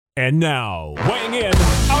And now, weighing in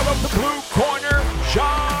out of the blue corner,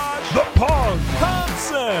 Josh the Punk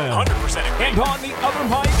Thompson. 100% agree. And on the other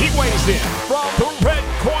mic, he weighs in from the red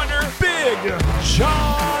corner, Big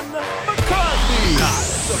John McCarthy.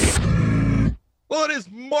 Well, it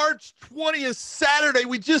is March 20th, Saturday.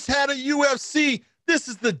 We just had a UFC. This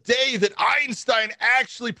is the day that Einstein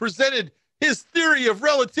actually presented his theory of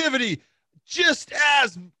relativity, just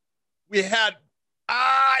as we had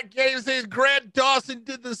I can't even say Grant Dawson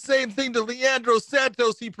did the same thing to Leandro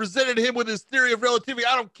Santos. He presented him with his theory of relativity.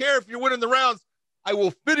 I don't care if you're winning the rounds. I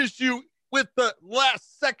will finish you with the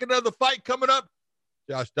last second of the fight coming up.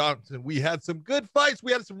 Josh Thompson, we had some good fights.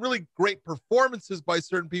 We had some really great performances by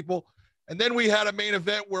certain people. And then we had a main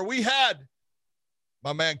event where we had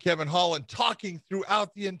my man Kevin Holland talking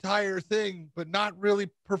throughout the entire thing, but not really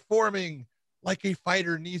performing like a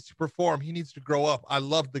fighter needs to perform. He needs to grow up. I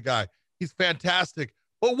love the guy. He's fantastic.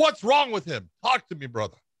 But what's wrong with him? Talk to me,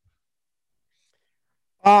 brother.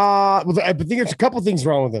 Well, I think there's a couple things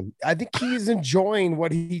wrong with him. I think he's enjoying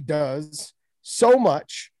what he does so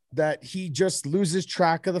much that he just loses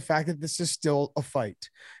track of the fact that this is still a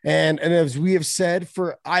fight. And as we have said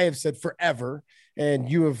I have said forever, and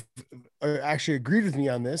you have actually agreed with me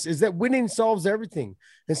on this, is that winning solves everything.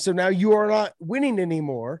 And so now you are not winning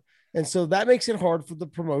anymore. And so that makes it hard for the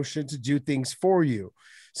promotion to do things for you.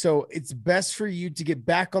 So it's best for you to get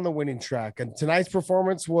back on the winning track. And tonight's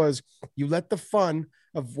performance was you let the fun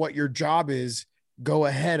of what your job is go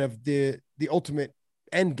ahead of the ultimate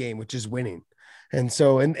end game, which is winning. And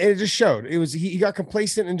so, and it just showed. It was, he got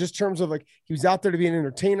complacent in just terms of like, he was out there to be an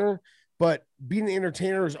entertainer, but being an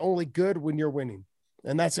entertainer is only good when you're winning.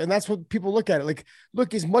 And that's what people look at it. Like,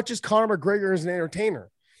 look, as much as Conor McGregor is an entertainer,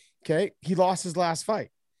 okay, he lost his last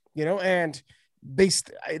fight, and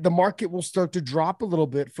the market will start to drop a little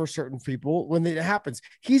bit for certain people when it happens.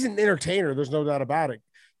 He's an entertainer. There's no doubt about it.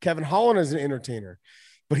 Kevin Holland is an entertainer,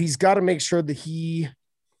 but he's got to make sure that he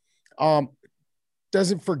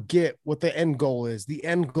doesn't forget what the end goal is. The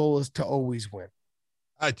end goal is to always win.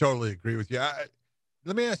 I totally agree with you.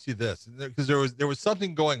 Let me ask you this, because there was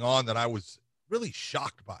something going on that I was really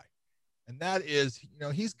shocked by. And that is,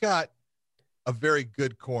 he's got a very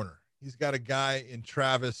good corner. He's got a guy in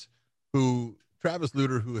Travis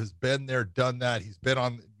Lutter, who has been there, done that. He's been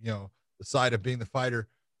on, the side of being the fighter.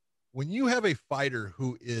 When you have a fighter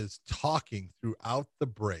who is talking throughout the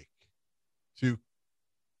break to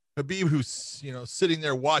Khabib, who's, sitting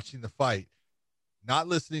there watching the fight, not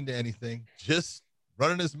listening to anything, just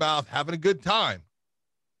running his mouth, having a good time.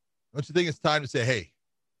 Don't you think it's time to say, hey,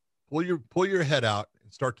 pull your head out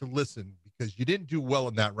and start to listen, because you didn't do well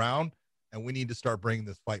in that round, and we need to start bringing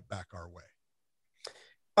this fight back our way?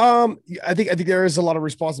 I think there is a lot of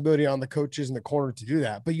responsibility on the coaches in the corner to do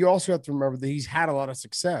that, but you also have to remember that he's had a lot of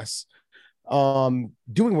success doing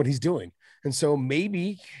what he's doing. And so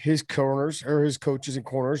maybe his corners or his coaches and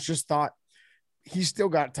corners just thought he's still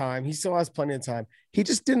got time. He still has plenty of time. He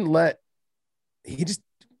just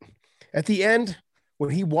at the end, when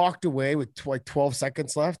he walked away with like 12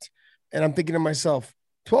 seconds left, and I'm thinking to myself,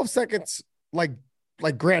 12 seconds, like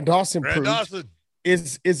Grant Dawson proved,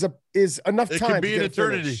 is enough time. It could be an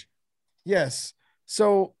eternity. Yes.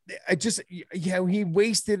 So he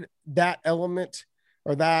wasted that element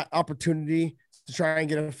or that opportunity to try and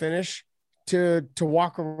get a finish to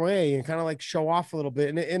walk away and kind of like show off a little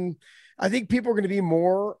bit. And I think people are going to be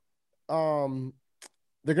more,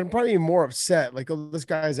 they're going to probably be more upset. Like, oh, this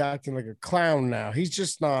guy's acting like a clown now. He's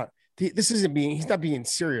just not, he's not being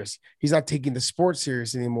serious. He's not taking the sport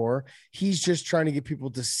serious anymore. He's just trying to get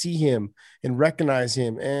people to see him and recognize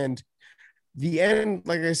him. And the end,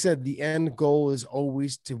 like I said, the end goal is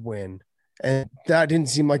always to win. And that didn't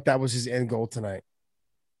seem like that was his end goal tonight.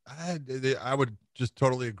 I would just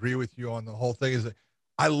totally agree with you on the whole thing. Is that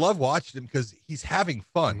I love watching him because he's having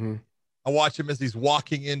fun. Mm-hmm. I watch him as he's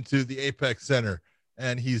walking into the Apex Center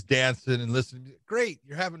and he's dancing and listening. Great.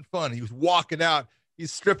 You're having fun. He was walking out.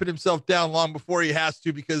 He's stripping himself down long before he has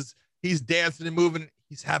to because he's dancing and moving.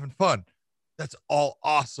 He's having fun. That's all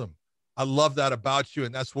awesome. I love that about you.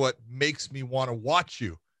 And that's what makes me want to watch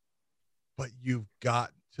you. But you've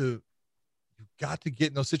got to get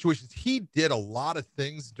in those situations. He did a lot of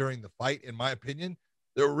things during the fight, in my opinion,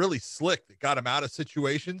 that were really slick that got him out of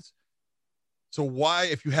situations. So why,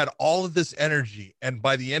 if you had all of this energy and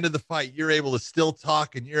by the end of the fight, you're able to still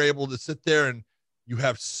talk and you're able to sit there and you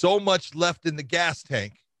have so much left in the gas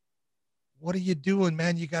tank, what are you doing,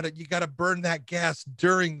 man? You gotta burn that gas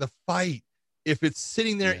during the fight. If it's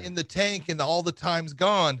sitting there in the tank and all the time's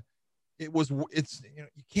gone, you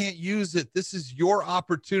can't use it. This is your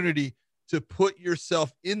opportunity to put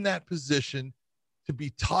yourself in that position to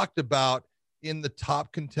be talked about in the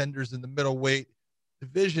top contenders in the middleweight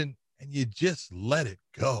division, and you just let it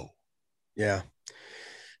go. Yeah.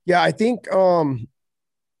 Yeah. I think, I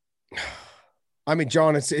mean,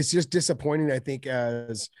 John, it's just disappointing. I think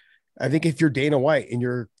if you're Dana White and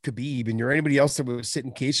you're Khabib and you're anybody else that was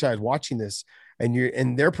sitting cage side watching this,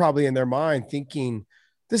 and they're probably in their mind thinking,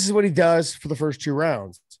 this is what he does for the first 2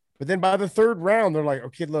 rounds. But then by the 3rd round, they're like,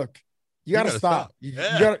 okay, look, you got to stop. You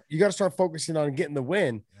got to start focusing on getting the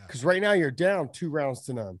win. Because right now you're down 2 rounds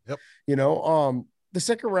to none. Yep. You know, the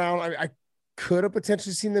 2nd round, I could have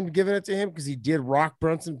potentially seen them giving it to him because he did rock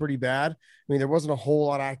Brunson pretty bad. I mean, there wasn't a whole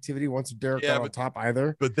lot of activity once Derek got on top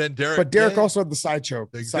either. But Derek also had the side choke.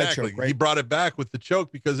 Exactly. Side choke, right? He brought it back with the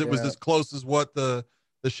choke because it was as close as what the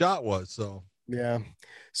shot was. So yeah.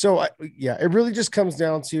 So it really just comes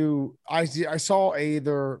down to I saw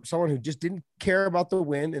either someone who just didn't care about the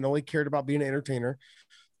win and only cared about being an entertainer,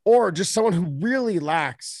 or just someone who really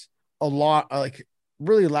lacks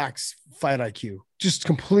really lacks fight IQ, just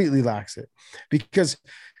completely lacks it. Because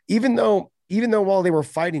even though while they were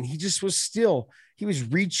fighting, he was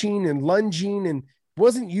reaching and lunging and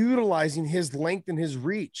wasn't utilizing his length and his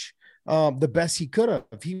reach the best he could have.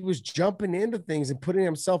 He was jumping into things and putting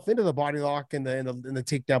himself into the body lock and the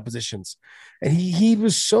takedown positions. And he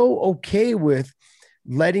was so okay with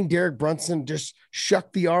letting Derek Brunson just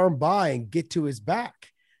shuck the arm by and get to his back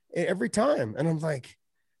every time. And I'm like,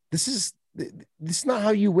 this is not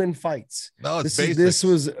how you win fights. No, it's basic.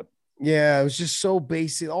 It was just so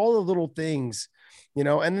basic. All the little things, you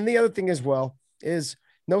know. And then the other thing as well is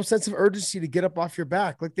no sense of urgency to get up off your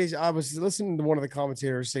back. I was listening to one of the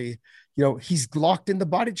commentators say, you know, he's locked in the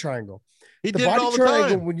body triangle. He did it all the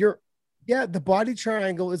time. The body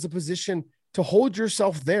triangle is a position to hold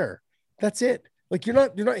yourself there. That's it. Like you're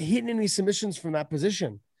not hitting any submissions from that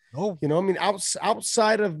position. No, you know, I mean,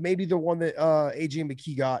 outside of maybe the one that AJ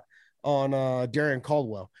McKee got on Darren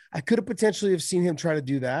Caldwell, I could have potentially have seen him try to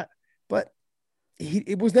do that, but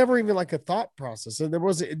it was never even like a thought process. And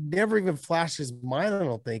it never even flashed his mind. I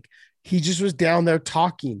don't think. He just was down there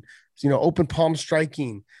talking, you know, open palm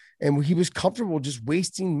striking. And he was comfortable just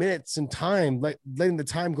wasting minutes and time, letting the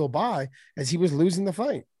time go by as he was losing the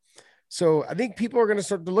fight. So I think people are going to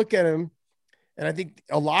start to look at him. And I think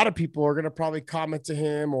a lot of people are going to probably comment to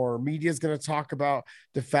him, or media is going to talk about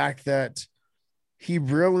the fact that he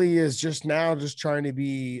really is just trying to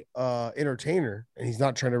be entertainer, and he's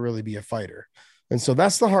not trying to really be a fighter. And so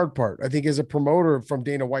that's the hard part. I think as a promoter from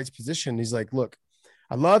Dana White's position, he's like, look,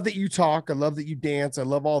 I love that you talk. I love that you dance. I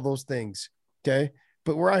love all those things. Okay.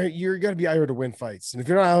 But you're going to be out here to win fights. And if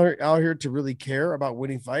you're not out here to really care about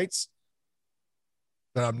winning fights,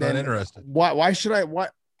 then I'm not interested. Why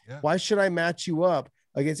should I match you up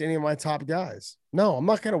against any of my top guys? No, I'm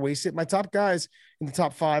not going to waste it. My top guys in the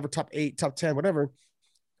top 5 or top 8, top 10, whatever,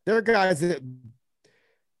 they're guys that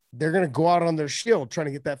they're going to go out on their shield trying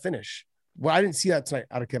to get that finish. Well, I didn't see that tonight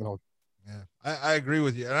out of Kevin Holland. Yeah, I agree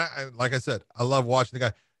with you. And I like I said, I love watching the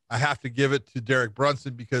guy. I have to give it to Derek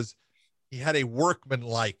Brunson because he had a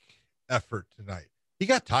workman-like effort tonight. He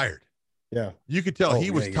got tired. Yeah. You could tell he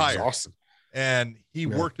was tired. Exhausted. And he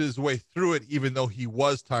worked his way through it, even though he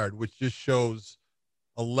was tired, which just shows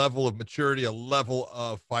a level of maturity, a level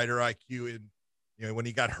of fighter IQ. And, you know, when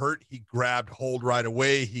he got hurt, he grabbed hold right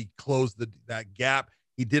away. He closed that gap.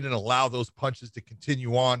 He didn't allow those punches to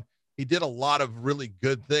continue on. He did a lot of really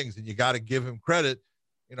good things, and you got to give him credit.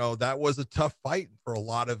 You know, that was a tough fight for a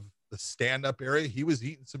lot of the stand-up area. He was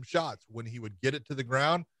eating some shots. When he would get it to the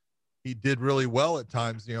ground, he did really well at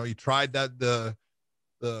times. You know, he tried the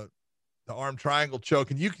arm triangle choke,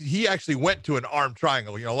 and he actually went to an arm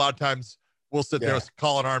triangle. You know, a lot of times we'll sit there and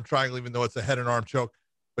call an arm triangle, even though it's a head and arm choke.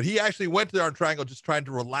 But he actually went to the arm triangle, just trying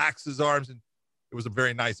to relax his arms. And it was a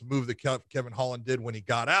very nice move that Kevin Holland did when he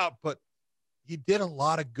got out. But he did a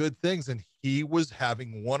lot of good things, and he was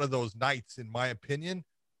having one of those nights, in my opinion,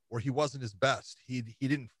 where he wasn't his best. He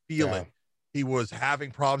didn't feel it. He was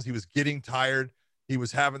having problems. He was getting tired. He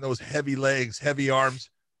was having those heavy legs, heavy arms,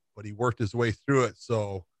 but he worked his way through it.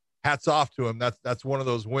 So hats off to him. That's one of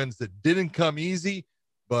those wins that didn't come easy,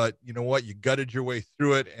 but you know what? You gutted your way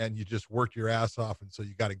through it, and you just worked your ass off, and so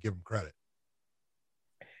you got to give him credit.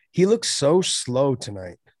 He looked so slow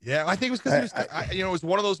tonight. Yeah, I think it was because it was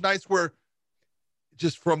one of those nights where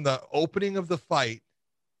just from the opening of the fight,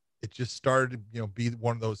 it just started to, be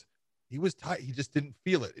one of those, he was tight. He just didn't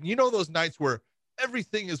feel it. And you know, those nights where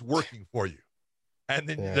everything is working for you. And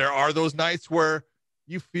then there are those nights where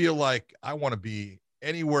you feel like I want to be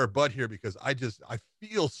anywhere but here because I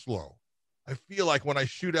feel slow. I feel like when I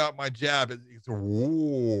shoot out my jab, it's a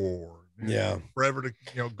war. Yeah. Forever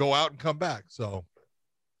to, go out and come back. So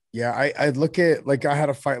Yeah, I look at like I had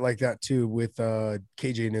a fight like that too with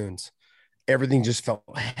KJ Noons. Everything just felt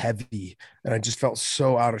heavy and I just felt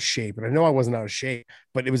so out of shape. And I know I wasn't out of shape,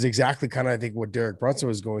 but it was exactly kind of I think what Derek Brunson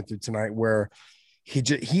was going through tonight, where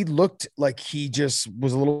he looked like he just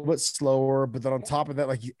was a little bit slower, but then on top of that,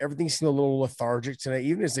 like everything seemed a little lethargic tonight.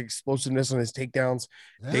 Even his explosiveness on his takedowns,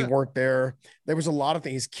 they weren't there. There was a lot of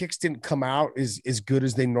things. His kicks didn't come out as good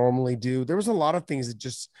as they normally do. There was a lot of things that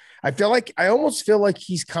just I almost feel like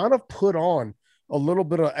he's kind of put on a little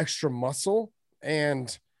bit of extra muscle,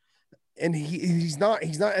 and he's not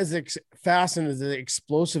as fast and as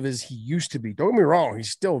explosive as he used to be. Don't get me wrong,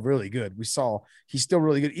 he's still really good. We saw he's still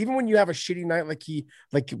really good. Even when you have a shitty night, like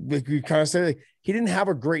we kind of said, like, he didn't have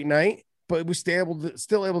a great night, but was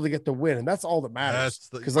still able to get the win, and that's all that matters.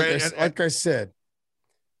 Because like I said,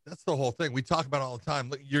 that's the whole thing we talk about all the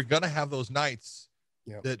time. Look, you're gonna have those nights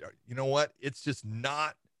that you know what? It's just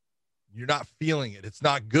not. You're not feeling it. It's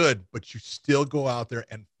not good, but you still go out there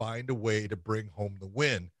and find a way to bring home the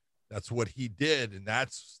win. That's what he did. And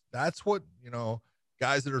that's what,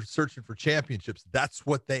 guys that are searching for championships, that's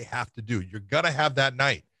what they have to do. You're going to have that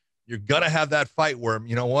night. You're going to have that fight where,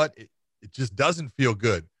 you know what? It just doesn't feel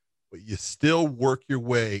good, but you still work your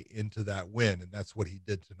way into that win. And that's what he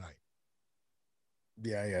did tonight.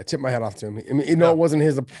 Yeah. I tip my hat off to him. I mean, it wasn't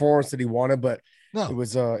his performance that he wanted, but it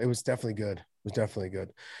was definitely good. It was definitely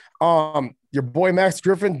good. Your boy, Max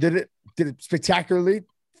Griffin did it spectacularly.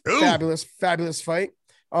 Ooh. Fabulous fight.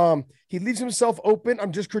 He leaves himself open.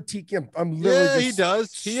 I'm just critiquing. I'm literally he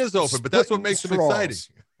does. He is open, but that's what makes him exciting.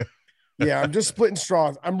 Yeah, I'm just splitting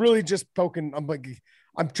straws. I'm really just poking. I'm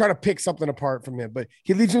trying to pick something apart from him, but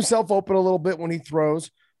he leaves himself open a little bit when he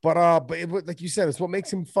throws. But like you said, it's what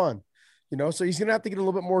makes him fun. So he's gonna have to get a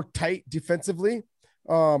little bit more tight defensively.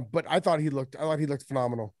 But I thought he looked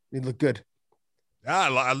phenomenal. He looked good.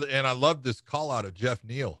 Yeah, and I love this call out of Jeff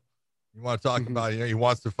Neal. You want to talk about, he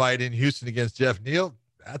wants to fight in Houston against Jeff Neal.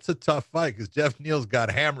 That's a tough fight because Jeff Neal's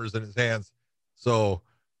got hammers in his hands. So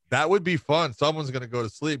that would be fun. Someone's going to go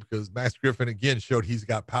to sleep because Max Griffin, again, showed he's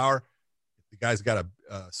got power. The guy's got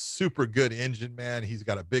a super good engine, man. He's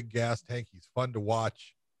got a big gas tank. He's fun to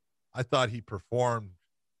watch. I thought he performed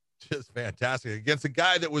just fantastic against a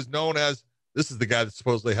guy that was known as, this is the guy that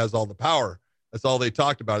supposedly has all the power. That's all they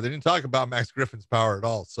talked about. They didn't talk about Max Griffin's power at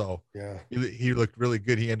all. So yeah, he looked really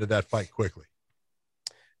good. He ended that fight quickly.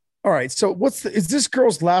 All right. So is this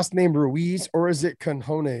girl's last name Ruiz or is it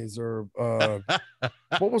Canjones or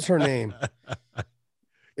what was her name?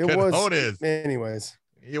 It Canjones. Was anyways.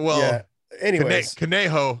 Yeah. Anyways.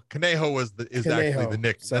 Conejo is actually the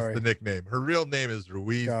nickname. That's the nickname. Her real name is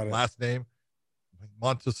Ruiz. Last name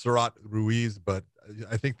Montserrat Ruiz, but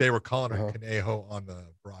I think they were calling her Conejo on the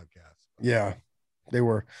broadcast. Yeah, they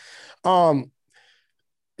were. Okay,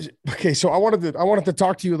 so I wanted to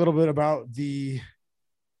talk to you a little bit about the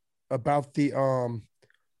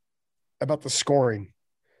scoring.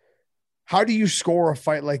 How do you score a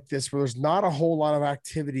fight like this where there's not a whole lot of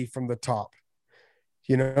activity from the top?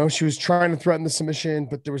 She was trying to threaten the submission,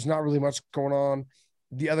 but there was not really much going on.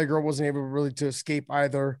 The other girl wasn't able really to escape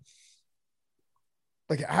either.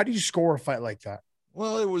 Like, how do you score a fight like that?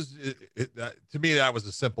 Well, to me, that was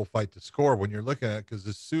a simple fight to score when you're looking at it, because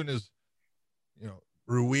as soon as,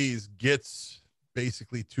 Ruiz gets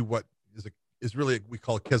basically to what is really, we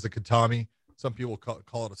call it Kezakatami. Some people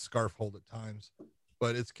call it a scarf hold at times,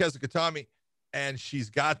 but it's Kezakatami, and she's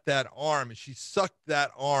got that arm, and she sucked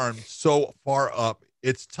that arm so far up.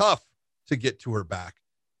 It's tough to get to her back.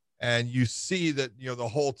 And you see that, the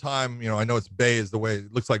whole time, I know it's Bay is the way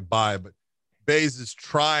it looks like Bai, but Bays is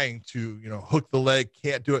trying to, hook the leg,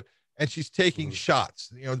 can't do it. And she's taking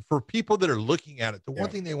shots. For people that are looking at it, the one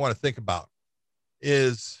thing they want to think about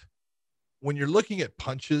is when you're looking at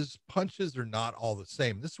punches are not all the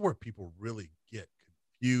same. This is where people really get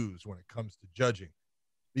confused when it comes to judging,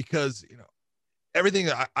 because, everything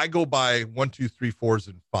I go by 1, 2, 3, 4s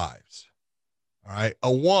and 5s. All right.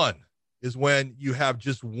 A 1 is when you have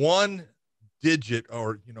just one digit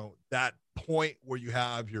or, that point where you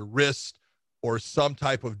have your wrist or some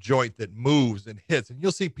type of joint that moves and hits. And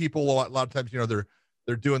you'll see people a lot of times,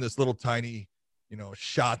 they're doing this little tiny,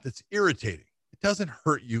 shot that's irritating. It doesn't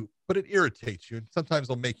hurt you, but it irritates you. And sometimes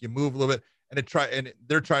they'll make you move a little bit, and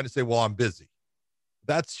they're trying to say, well, I'm busy.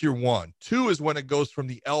 That's your 1. 2 is when it goes from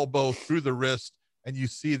the elbow through the wrist, and you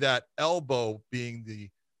see that elbow being the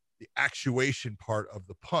actuation part of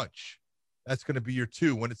the punch. That's going to be your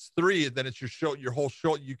 2. When it's 3, then it's your whole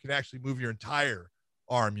shoulder. You can actually move your entire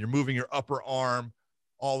arm. You're moving your upper arm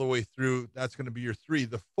all the way through. That's going to be your 3.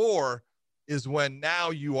 The 4 is when now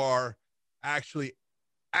you are actually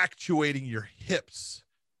actuating your hips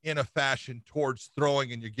in a fashion towards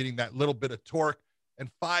throwing, and you're getting that little bit of torque. And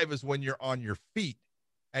 5 is when you're on your feet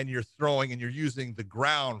and you're throwing and you're using the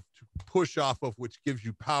ground to push off of, which gives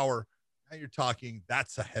you power. Now you're talking,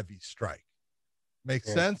 that's a heavy strike.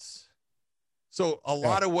 Makes sense? So a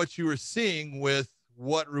lot of what you were seeing with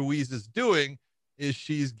what Ruiz is doing is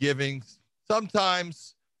she's giving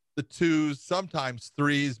sometimes the 2s, sometimes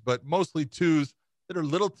 3s, but mostly 2s that are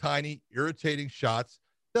little tiny, irritating shots.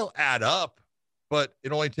 They'll add up, but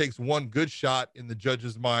it only takes one good shot in the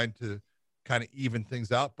judge's mind to kind of even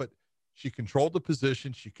things out. But she controlled the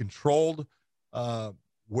position. She controlled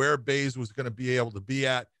where Baez was going to be able to be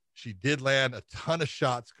at. She did land a ton of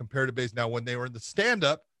shots compared to Baez. Now, when they were in the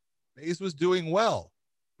stand-up, Baez was doing well,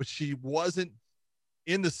 but she wasn't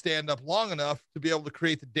in the stand-up long enough to be able to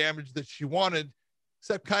create the damage that she wanted,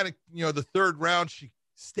 except kind of, the third round, she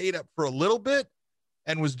stayed up for a little bit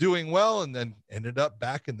and was doing well, and then ended up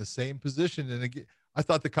back in the same position. And again, I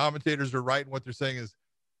thought the commentators are right in what they're saying is,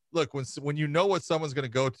 look, when you know what someone's going to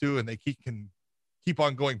go to and they can keep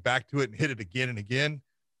on going back to it and hit it again and again,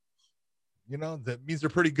 that means they're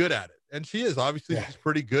pretty good at it. And she is. Obviously, she's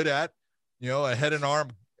pretty good at, a head and arm.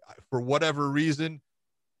 For whatever reason,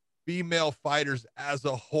 female fighters as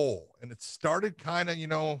a whole. And it started kind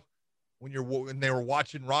of, when they were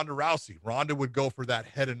watching Ronda Rousey, Ronda would go for that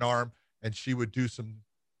head and arm and she would do some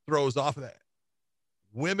throws off of that.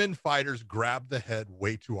 Women fighters grab the head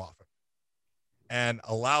way too often and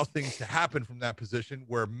allow things to happen from that position,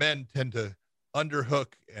 where men tend to underhook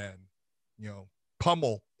and,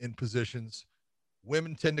 pummel in positions.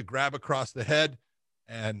 Women tend to grab across the head,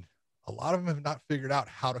 and a lot of them have not figured out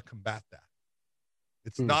how to combat that.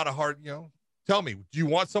 It's not a hard, tell me, do you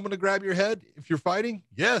want someone to grab your head if you're fighting?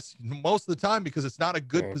 Yes, most of the time, because it's not a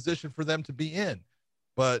good position for them to be in.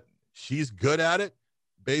 But she's good at it.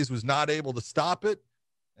 Baez was not able to stop it.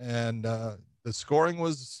 And the scoring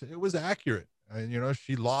was accurate. And,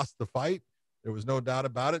 she lost the fight. There was no doubt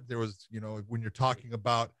about it. There was, when you're talking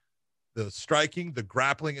about the striking, the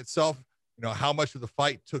grappling itself, how much of the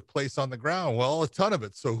fight took place on the ground? Well, a ton of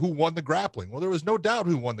it. So who won the grappling? Well, there was no doubt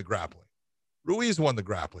who won the grappling. Ruiz won the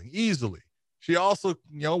grappling easily. She also,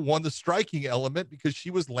 won the striking element because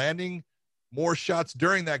she was landing more shots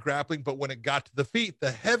during that grappling. But when it got to the feet,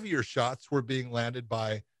 the heavier shots were being landed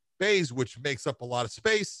by Baez, which makes up a lot of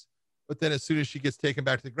space. But then as soon as she gets taken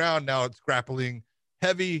back to the ground, now it's grappling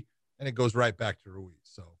heavy and it goes right back to Ruiz.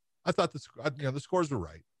 So I thought the scores were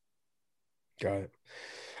right. Got it.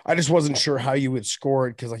 I just wasn't sure how you would score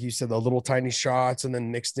it because, like you said, the little tiny shots and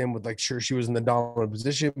then mixed in with sure she was in the dominant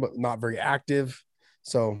position, but not very active.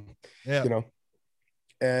 So,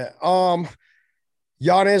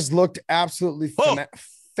 Yanez looked absolutely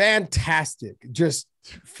fantastic. Just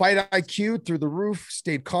fight IQ through the roof,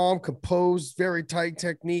 stayed calm, composed, very tight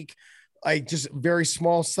technique, just very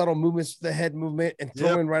small, subtle movements to the head movement and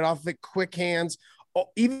throwing right off it, quick hands.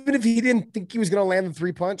 Even if he didn't think he was going to land the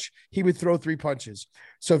 3-punch, he would throw 3 punches.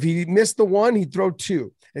 So if he missed the 1, he'd throw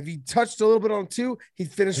 2. If he touched a little bit on 2, he'd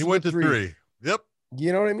finish. He went to 3. Yep.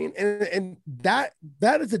 You know what I mean? And that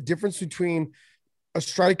is the difference between a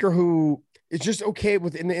striker who is just okay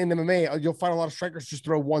with in MMA. You'll find a lot of strikers just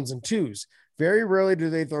throw 1s and 2s. Very rarely do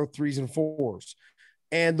they throw 3s and 4s.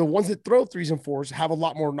 And the ones that throw 3s and 4s have a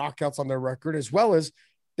lot more knockouts on their record, as well as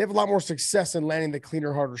they have a lot more success in landing the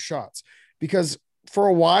cleaner, harder shots. Because for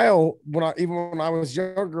a while, when I was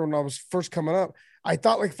younger, when I was first coming up, I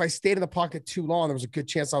thought if I stayed in the pocket too long, there was a good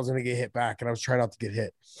chance I was going to get hit back, and I was trying not to get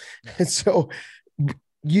hit. And so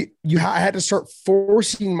I had to start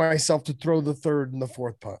forcing myself to throw the 3rd and the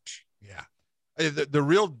 4th punch. Yeah. The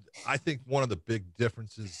real, I think one of the big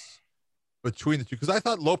differences between the two, because I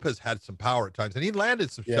thought Lopez had some power at times and he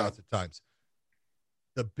landed some shots at times.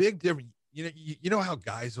 The big difference, you know how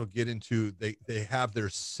guys will get into, they have their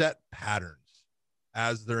set patterns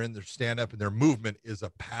as they're in their stand-up, and their movement is a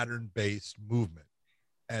pattern-based movement,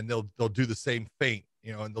 and they'll do the same feint,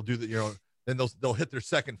 and they'll do the, then they'll hit their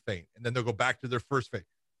second feint, and then they'll go back to their first feint.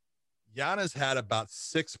 Yanez had about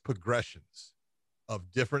 6 progressions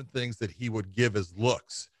of different things that he would give as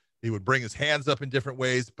looks. He would bring his hands up in different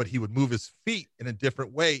ways, but he would move his feet in a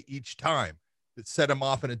different way each time that set him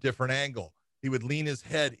off in a different angle. He would lean his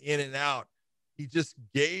head in and out. He just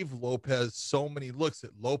gave Lopez so many looks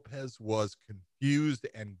that Lopez was confused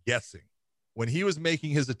and guessing. When he was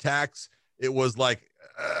making his attacks, it was like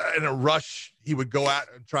in a rush, he would go out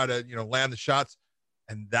and try to, land the shots.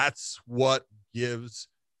 And that's what gives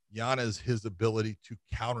Yanez his ability to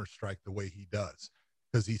counter strike the way he does,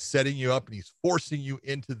 because he's setting you up and he's forcing you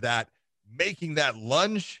into that, making that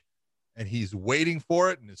lunge, and he's waiting for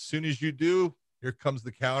it. And as soon as you do, here comes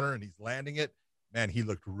the counter and he's landing it. Man, he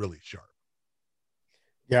looked really sharp.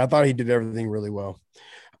 Yeah, I thought he did everything really well.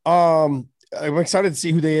 I'm excited to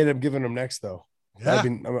see who they end up giving him next, though. Yeah.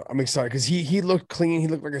 I'm excited because he looked clean. He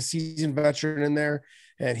looked like a seasoned veteran in there,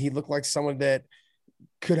 and he looked like someone that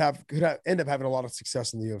could end up having a lot of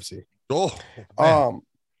success in the UFC. Oh, man.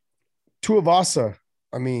 Tuivasa,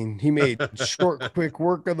 I mean, he made short, quick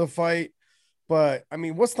work of the fight. But I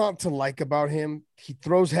mean, what's not to like about him? He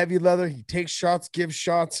throws heavy leather, he takes shots, gives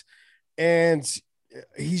shots, and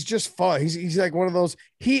he's just fun. He's like one of those.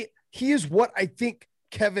 He is what I think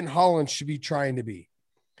Kevin Holland should be trying to be.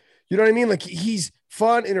 You know what I mean? Like he's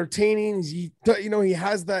fun, entertaining. He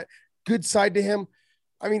has that good side to him.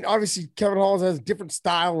 I mean, obviously Kevin Holland has a different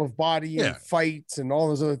style of body and fights and all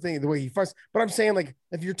those other things, the way he fights. But I'm saying, like,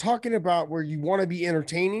 if you're talking about where you want to be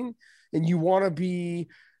entertaining and you want to be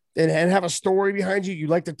and have a story behind you, you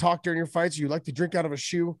like to talk during your fights, you like to drink out of a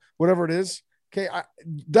shoe, whatever it is. Okay.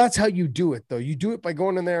 That's how you do it, though. You do it by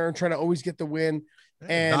going in there and trying to always get the win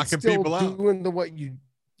and knocking people out.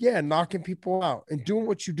 Knocking people out and doing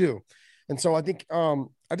what you do. And so I think,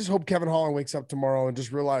 I just hope Kevin Holland wakes up tomorrow and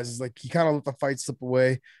just realizes, like, he kind of let the fight slip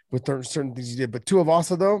away with certain things he did. But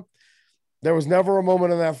Tuivasa, though, there was never a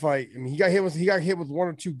moment in that fight. I mean, he got hit with one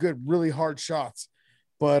or two good, really hard shots,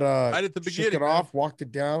 but right at the beginning, shook it off, walked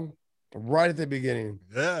it down right at the beginning.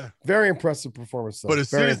 Yeah, very impressive performance, though. But as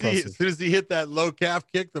soon as he hit that low calf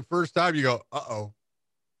kick the first time, you go, uh-oh.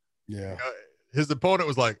 Yeah, his opponent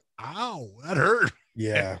was like, ow, that hurt.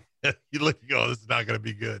 Yeah. You look, you go, this is not going to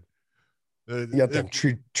be good. You got that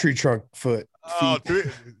tree trunk foot. Oh,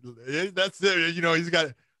 that's it. He's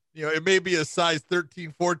got, it may be a size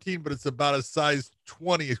 13, 14, but it's about a size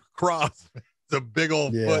 20 across. It's a big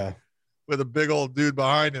old foot with a big old dude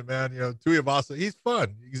behind him, man. Tuivasa, he's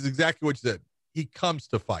fun. He's exactly what you said. He comes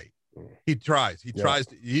to fight. He tries. He tries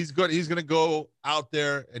to. He's good. He's going to go out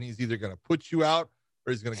there, and he's either going to put you out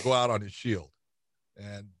or he's going to go out on his shield.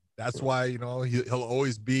 And that's why, he'll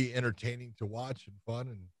always be entertaining to watch and fun.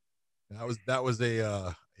 And that was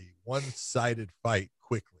a one-sided fight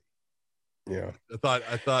quickly. Yeah. I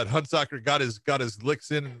thought Hunsucker got his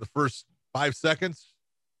licks in the first 5 seconds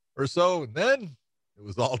or so, and then it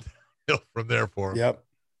was all downhill from there for him. Yep.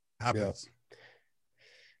 Happens.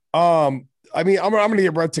 Yep. I mean, I'm going to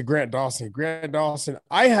get right to Grant Dawson. Grant Dawson,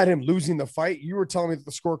 I had him losing the fight. You were telling me that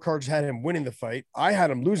the scorecards had him winning the fight. I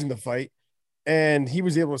had him losing the fight, and he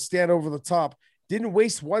was able to stand over the top. Didn't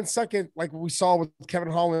waste 1 second like we saw with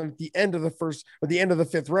Kevin Holland at the end of the end of the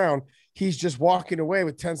fifth round. He's just walking away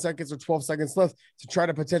with 10 seconds or 12 seconds left to try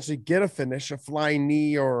to potentially get a finish, a flying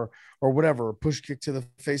knee or whatever, a push kick to the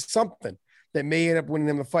face, something that may end up winning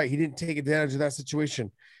him the fight. He didn't take advantage of that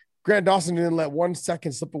situation. Grant Dawson didn't let 1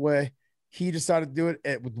 second slip away. He decided to do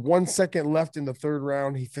it with 1 second left in the third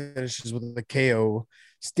round. He finishes with a KO,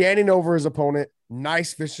 standing over his opponent.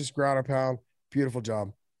 Nice, vicious ground and pound. Beautiful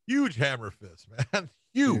job. Huge hammer fist, man.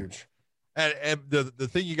 Huge. And the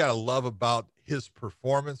thing you got to love about his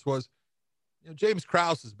performance was, James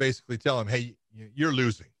Krause is basically telling him, hey, you're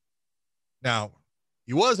losing. Now,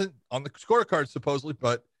 he wasn't on the scorecard supposedly,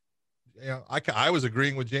 but I was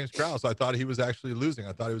agreeing with James Krause. I thought he was actually losing.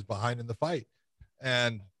 I thought he was behind in the fight.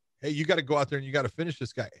 And hey, you got to go out there and you got to finish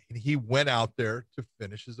this guy. And he went out there to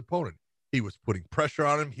finish his opponent. He was putting pressure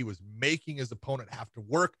on him. He was making his opponent have to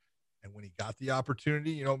work. And when he got the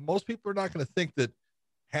opportunity, most people are not going to think that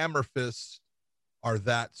hammer fists are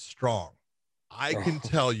that strong. I can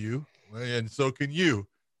tell you, and so can you,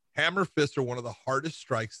 hammer fists are one of the hardest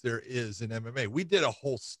strikes there is in MMA. We did a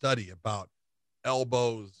whole study about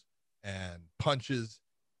elbows and punches.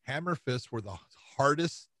 Hammer fists were the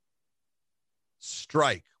hardest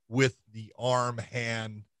strike with the arm,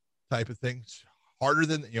 hand type of things. Harder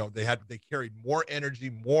than, they carried more energy,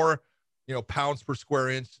 more pounds per square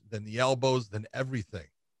inch than the elbows, than everything.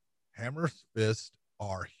 Hammer fists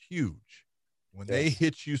are huge. When they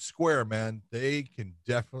hit you square, man, they can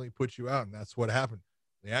definitely put you out. And that's what happened.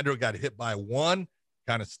 Leandro got hit by one,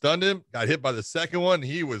 kind of stunned him, got hit by the second one.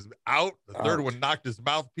 He was out. The third one knocked his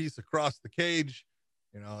mouthpiece across the cage.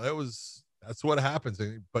 That's what happens.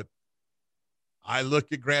 But I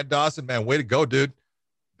look at Grant Dawson, man, way to go, dude.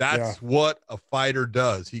 That's what a fighter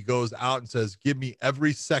does. He goes out and says, give me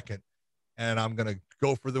every second, and I'm going to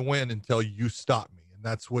go for the win until you stop me. And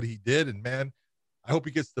that's what he did. And, man, I hope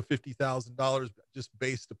he gets the $50,000 just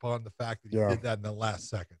based upon the fact that he did that in the last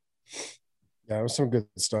second. Yeah, it was some good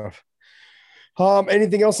stuff.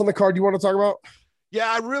 Anything else on the card you want to talk about? Yeah,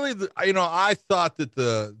 I thought that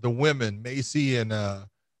the women, Macy and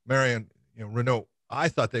Marion, Renault, I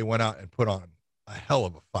thought they went out and put on a hell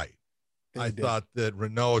of a fight. I thought that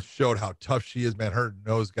Renault showed how tough she is, man. Her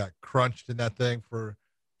nose got crunched in that thing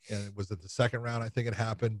and it was at the second round, I think it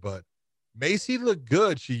happened, but Macy looked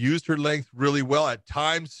good. She used her length really well. At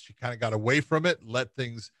times, she kind of got away from it, let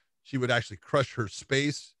things, she would actually crush her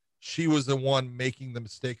space. She was the one making the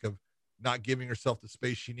mistake of not giving herself the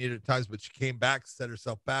space she needed at times, but she came back, set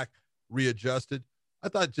herself back, readjusted. I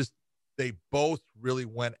thought just they both really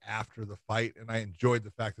went after the fight, and I enjoyed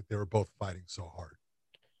the fact that they were both fighting so hard.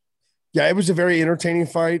 Yeah, it was a very entertaining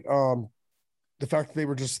fight. The fact that they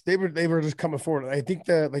were just coming forward. I think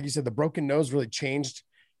that, like you said, the broken nose really changed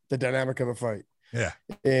the dynamic of the fight. Yeah.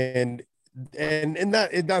 And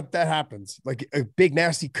that happens. Like a big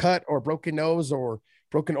nasty cut or broken nose or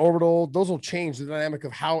broken orbital, those will change the dynamic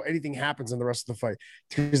of how anything happens in the rest of the fight.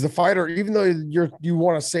 Because the fighter, even though you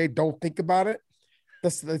want to say don't think about it,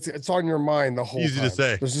 it's on your mind the whole easy time. To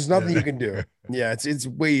say. There's just nothing you can do. Yeah, it's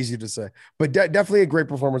way easy to say. But definitely a great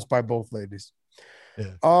performance by both ladies.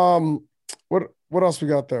 Yeah. What else we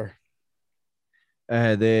got there?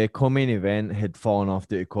 The co-main event had fallen off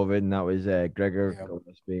due to COVID, and that was Gregor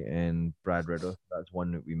Gillespie and Brad Riddle. That's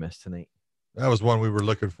one that we missed tonight. That was one we were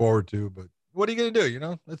looking forward to, but what are you going to do? You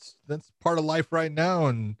know, that's part of life right now,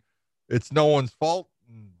 and it's no one's fault.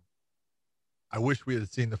 And I wish we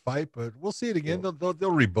had seen the fight, but we'll see it again. They'll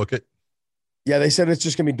rebook it. Yeah, they said it's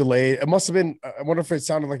just going to be delayed. It must have been. I wonder if it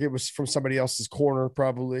sounded like it was from somebody else's corner,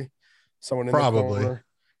 probably someone in the corner.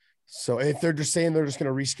 So if they're just saying they're just going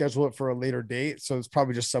to reschedule it for a later date, so it's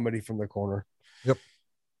probably just somebody from the corner. Yep.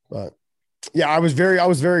 But yeah, I was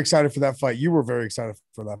very excited for that fight. You were very excited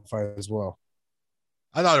for that fight as well.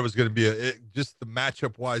 I thought it was going to be just the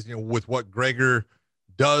matchup wise, you know, with what Gregor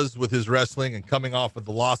does with his wrestling and coming off of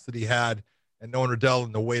the loss that he had, and knowing Riddell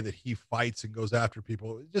and the way that he fights and goes after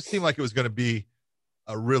people. It just seemed like it was going to be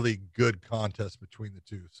a really good contest between the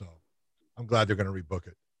two. So I'm glad they're going to rebook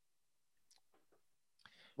it.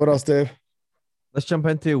 What else, Dave? Let's jump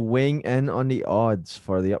into weighing in on the odds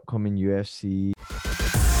for the upcoming UFC.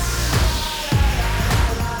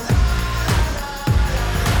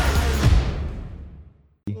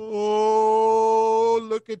 Oh,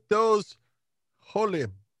 look at those. Holy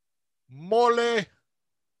moly.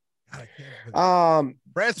 God,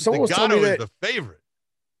 Francis Ngannou is the favorite.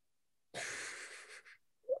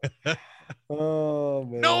 Oh,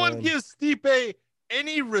 man. No one gives Stipe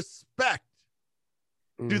any respect.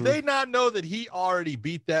 Do they not know that he already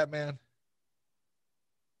beat that man?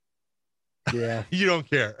 Yeah. You don't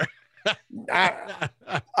care.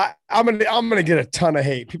 I'm gonna get a ton of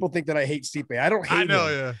hate. People think that I hate Stipe. I don't hate him.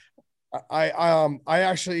 Yeah. I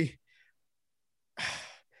actually,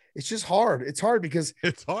 it's just hard. It's hard because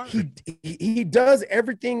it's hard. He does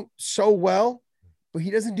everything so well, but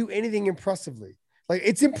he doesn't do anything impressively. Like,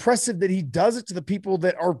 it's impressive that he does it to the people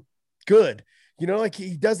that are good. You know, like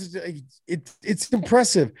he does it. It's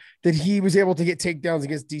impressive that he was able to get takedowns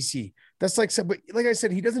against DC. That's like, but like I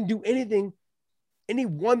said, he doesn't do any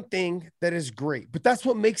one thing that is great, but that's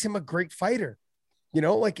what makes him a great fighter. You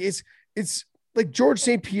know, like it's like George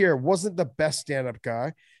St. Pierre wasn't the best stand-up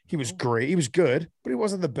guy. He was great. He was good, but he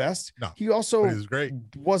wasn't the best. No, he also was great.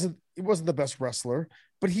 He wasn't the best wrestler,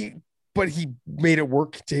 but he made it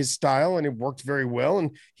work to his style, and it worked very well.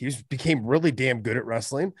 And he became really damn good at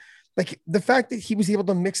wrestling. Like, the fact that he was able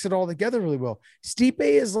to mix it all together really well. Stipe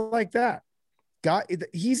is like that.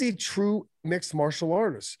 He's a true mixed martial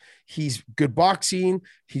artist. He's good boxing.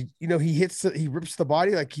 He rips the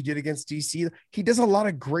body like he did against DC. He does a lot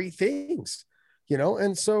of great things, you know?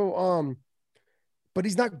 And so, but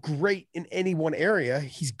he's not great in any one area.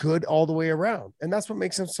 He's good all the way around. And that's what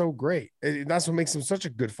makes him so great. And that's what makes him such a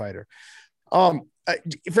good fighter.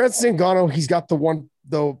 Francis Ngannou, he's got the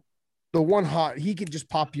one hot, he could just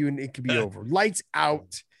pop you and it could be over. Lights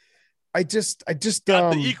out. I just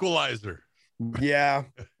got the equalizer. Yeah.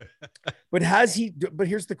 But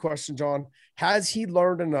here's the question, John. Has he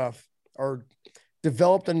learned enough or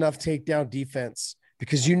developed enough takedown defense?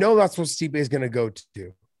 Because that's what Stipe is going to go to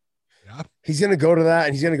do. Yeah. He's going to go to that,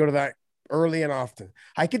 and he's going to go to that early and often.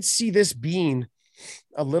 I could see this being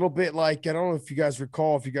a little bit like, I don't know if you guys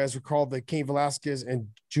recall the Cain Velasquez and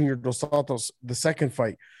Junior Dos Santos, the second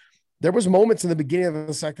fight. There was moments in the beginning of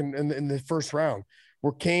the second, in the first round,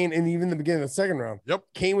 where Cain, and even the beginning of the second round,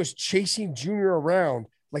 Cain was chasing Junior around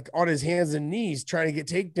like on his hands and knees, trying to get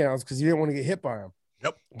takedowns because he didn't want to get hit by him.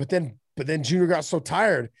 Yep. But then Junior got so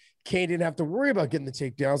tired, Cain didn't have to worry about getting the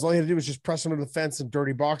takedowns. All he had to do was just press him to the fence and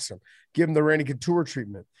dirty box him, give him the Randy Couture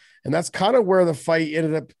treatment. And that's kind of where the fight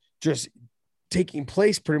ended up just taking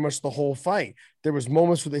place pretty much the whole fight. There was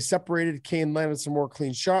moments where they separated. Cain landed some more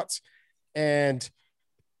clean shots, and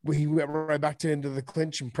he went right back into the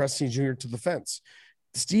clinch and pressing Junior to the fence.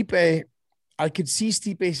 Stipe, I could see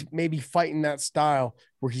Stipe maybe fighting that style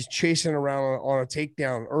where he's chasing around on a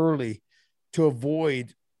takedown early to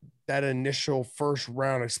avoid that initial first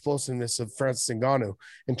round explosiveness of Francis Ngannou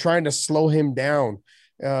and trying to slow him down,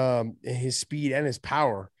 his speed and his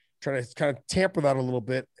power, trying to kind of tamper that a little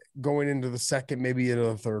bit going into the second, maybe into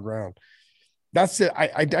the third round. That's it.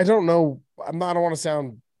 I don't know. I don't want to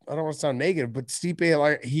sound negative, but Stipe,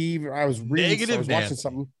 I was watching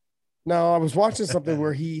something. No, I was watching something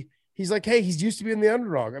where he's like, hey, he's used to being the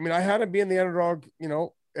underdog. I mean, I had him being the underdog,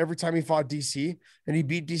 every time he fought DC, and he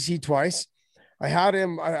beat DC twice. I had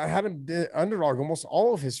him the underdog almost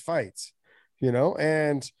all of his fights,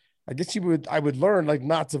 and I guess I would learn like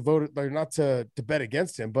not to vote, like not to bet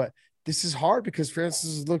against him, but this is hard because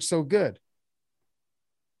Francis looks so good.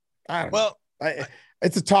 I don't know.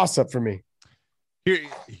 It's a toss up for me.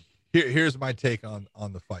 Here's my take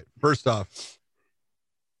on the fight. First off,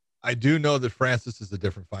 I do know that Francis is a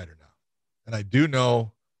different fighter now. And I do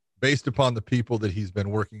know, based upon the people that he's been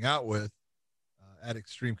working out with at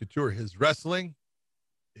Extreme Couture, his wrestling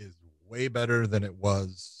is way better than it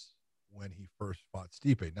was when he first fought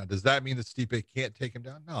Stipe. Now, does that mean that Stipe can't take him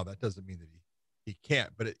down? No, that doesn't mean that he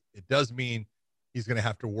can't. But it does mean he's going to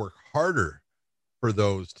have to work harder for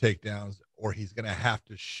those takedowns, or he's going to have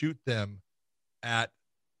to shoot them at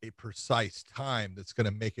a precise time that's going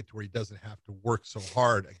to make it to where he doesn't have to work so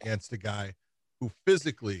hard against a guy who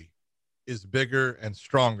physically is bigger and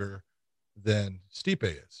stronger than Stipe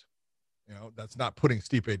is. That's not putting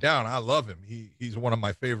Stipe down. I love him. He's one of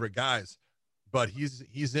my favorite guys, but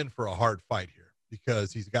he's in for a hard fight here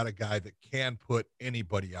because he's got a guy that can put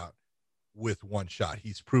anybody out with one shot.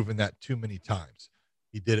 He's proven that too many times.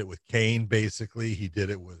 He did it with Kane, basically. He did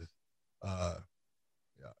it with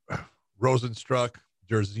Rosenstruck,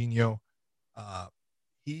 Jairzinho.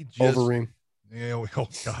 He just Overeem. Oh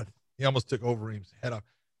God, he almost took Overeem's head off.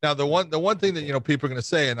 Now the one thing that people are going to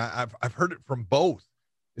say, and I've heard it from both,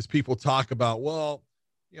 is people talk about, well,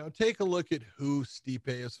 take a look at who Stipe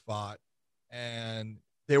has fought, and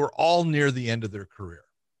they were all near the end of their career.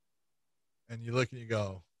 And you look and you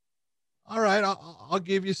go, all right, I'll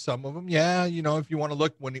give you some of them. Yeah, if you want to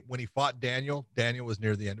look, when he fought Daniel was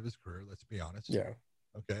near the end of his career. Let's be honest. Yeah.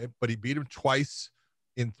 Okay, but he beat him twice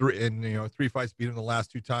in three fights. Beat him the last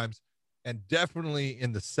two times, and definitely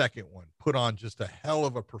in the second one, put on just a hell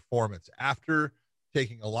of a performance after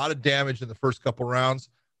taking a lot of damage in the first couple rounds,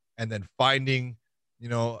 and then finding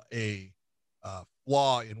a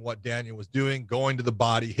flaw in what Daniel was doing, going to the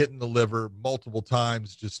body, hitting the liver multiple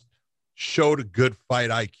times, just showed a good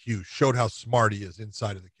fight IQ, showed how smart he is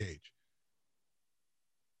inside of the cage.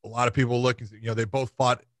 A lot of people looking, they both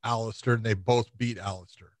fought Alistair and they both beat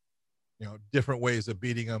Alistair, different ways of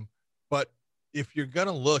beating him. But if you're going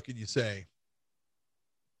to look and you say,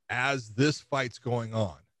 as this fight's going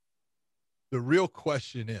on, the real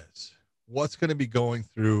question is, what's going to be going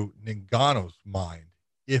through Ngannou's mind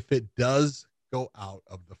if it does go out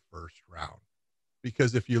of the first round?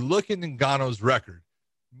 Because if you look at Ngannou's record,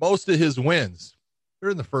 most of his wins,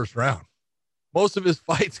 they're in the first round. Most of his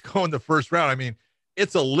fights go in the first round. I mean,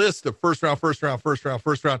 it's a list of first round.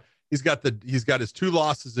 He's got his two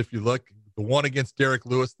losses. If you look, the one against Derek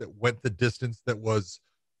Lewis that went the distance, that was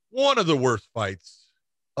one of the worst fights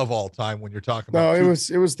of all time. When you're talking about, it was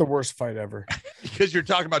the worst fight ever, because you're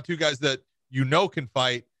talking about two guys that can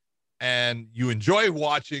fight and you enjoy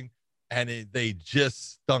watching, and they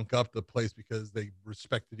just stunk up the place because they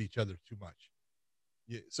respected each other too much.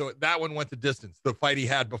 So that one went the distance. The fight he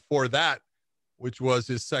had before that, which was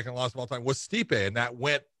his second loss of all time, was Stipe, and that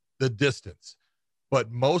went the distance.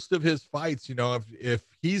 But most of his fights, if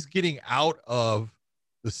he's getting out of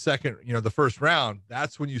the second, the first round,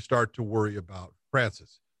 that's when you start to worry about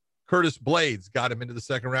Francis. Curtis Blades got him into the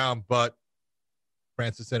second round, but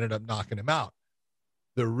Francis ended up knocking him out.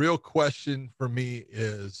 The real question for me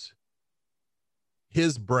is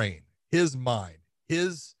his brain, his mind,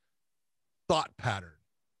 his thought pattern.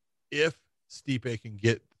 If Stipe can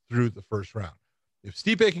get through the first round, if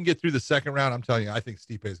Stipe can get through the second round, I'm telling you, I think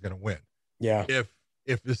Stipe is going to win. Yeah.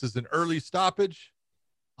 If this is an early stoppage,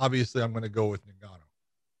 obviously I'm going to go with Ngannou.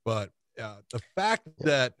 But the fact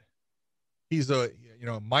that he's a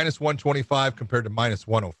minus 125 compared to minus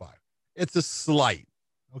 105, it's a slight.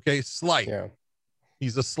 Okay, slight. Yeah.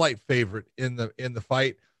 He's a slight favorite in the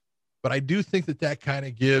fight, but I do think that kind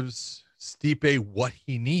of gives Stipe what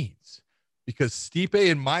he needs. Because Stipe,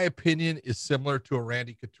 in my opinion, is similar to a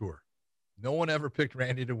Randy Couture. No one ever picked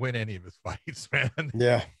Randy to win any of his fights, man.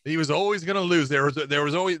 Yeah. He was always going to lose. They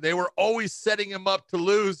were always setting him up to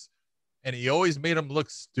lose, and he always made him look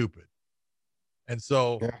stupid. And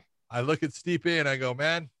so I look at Stipe and I go,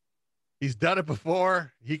 man, he's done it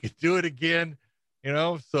before. He could do it again,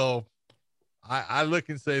 So I look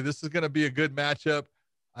and say, this is going to be a good matchup.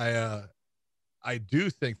 I do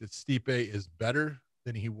think that Stipe is better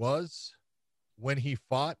than he was when he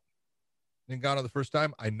fought Ngannou the first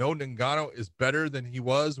time. I know Ngannou is better than he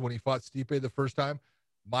was when he fought Stipe the first time.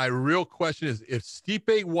 My real question is, if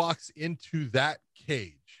Stipe walks into that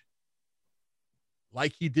cage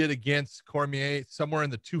like he did against Cormier, somewhere in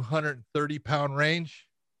the 230-pound range,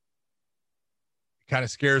 it kind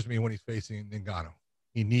of scares me when he's facing Ngannou.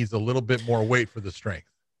 He needs a little bit more weight for the strength.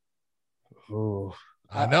 Oh,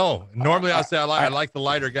 I know. Normally, I say I like the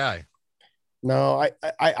lighter guy. No,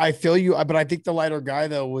 I feel you, but I think the lighter guy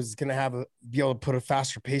though was gonna be able to put a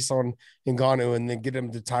faster pace on Ngannou and then get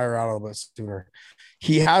him to tire out a little bit sooner.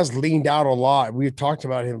 He has leaned out a lot. We've talked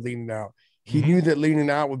about him leaning out. He knew that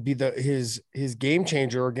leaning out would be his game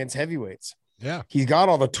changer against heavyweights. Yeah, he's got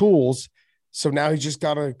all the tools, so now he's just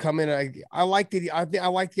got to come in. I like the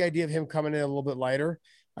idea of him coming in a little bit lighter.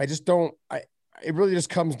 I just don't. It really just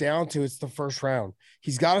comes down to it's the first round.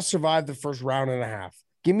 He's got to survive the first round and a half.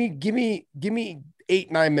 Give me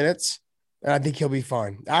 8-9 minutes, and I think he'll be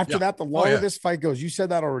fine. After that, the longer this fight goes, you said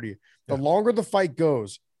that already. The longer the fight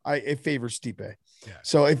goes, it favors Stipe. Yeah.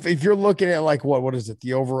 So if you're looking at like what is it?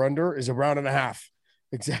 The over under is a round and a half.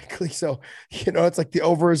 Exactly. So it's like the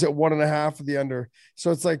over is at 1.5, the under.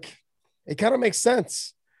 So it's like it kind of makes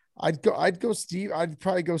sense. I'd probably go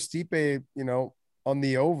Stipe, on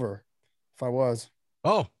the over if I was.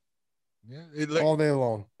 Oh. Yeah, all day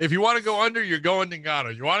long. If you want to go under, you're going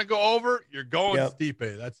Ngannou. You want to go over, you're going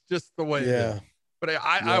Stipe. That's just the way it is. But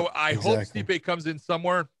I hope Stipe comes in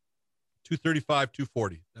somewhere 235,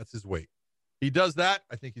 240. That's his weight. He does that,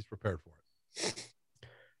 I think he's prepared for it.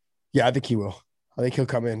 Yeah, I think he will. I think he'll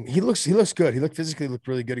come in. He looks good. He looked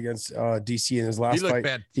really good against DC in his last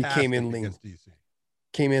fight. He came in lean.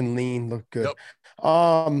 Looked good.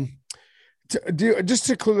 Yep. Just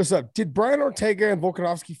to clear this up, did Brian Ortega and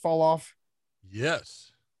Volkanovski fall off?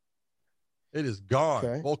 Yes. It is gone.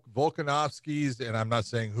 Okay. Volkanovski's, and I'm not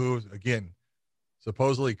saying who, again,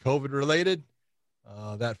 supposedly COVID related.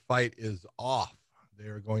 That fight is off. They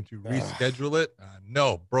are going to reschedule it.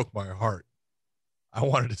 No, broke my heart. I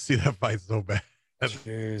wanted to see that fight so bad.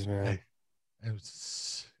 Jeez, man. I'm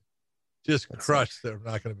just crushed that I'm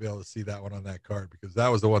not going to be able to see that one on that card because that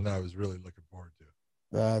was the one that I was really looking forward to.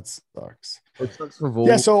 That sucks. It sucks for Volk.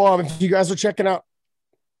 Yeah, so if you guys are checking out,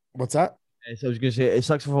 what's that? So I was going to say, it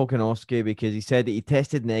sucks for Volkanovski because he said that he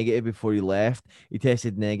tested negative before he left. He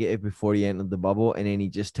tested negative before he entered the bubble, and then he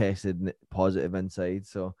just tested positive inside.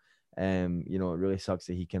 So, it really sucks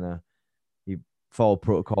that he followed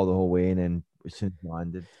protocol the whole way, and then as soon as he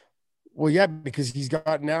landed. Well, yeah, because he's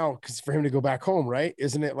got now, because for him to go back home, right?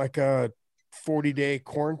 Isn't it like a 40-day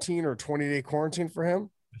quarantine or 20-day quarantine for him?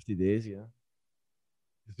 50 days, yeah.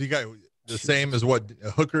 He got the same as what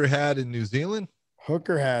Hooker had in New Zealand?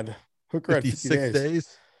 Hooker had 56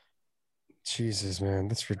 days. Jesus, man,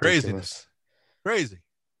 that's ridiculous. Crazy.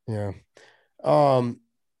 Yeah.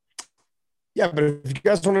 Yeah, but if you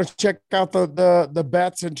guys want to check out the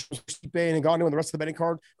bets and Stipe and Ngannou and the rest of the betting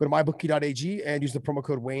card, go to mybookie.ag and use the promo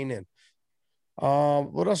code WayneIn.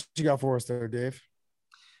 What else you got for us there, Dave?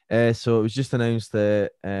 So it was just announced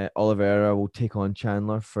that Oliveira will take on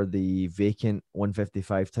Chandler for the vacant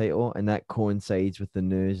 155 title, and that coincides with the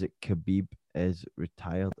news that Khabib is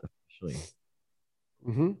retired officially.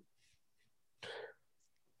 Mm-hmm.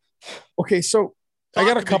 Okay, so I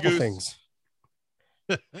got a couple things.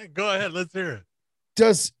 Go ahead, let's hear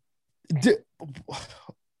it.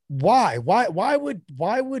 Why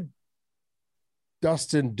would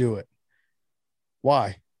Dustin do it?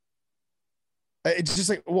 Why? It's just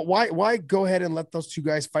like, why go ahead and let those two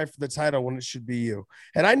guys fight for the title when it should be you?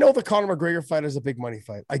 And I know the Conor McGregor fight is a big money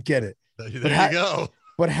fight. I get it. There you go.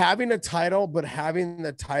 But having the title,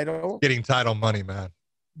 getting title money, man.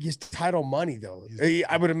 He's title money though.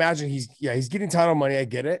 I would imagine he's getting title money. I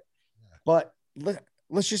get it. Yeah. But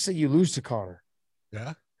let's just say you lose to Conor.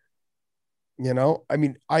 Yeah. I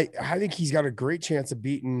mean, I think he's got a great chance of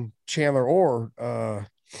beating Chandler or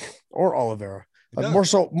Oliveira. More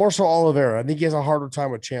so Oliveira. I think he has a harder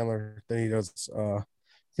time with Chandler than he does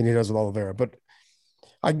with Oliveira. But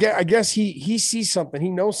I guess he sees something. He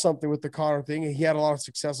knows something with the Conor thing. He had a lot of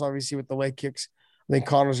success, obviously, with the leg kicks. I think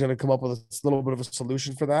Conor's going to come up with a little bit of a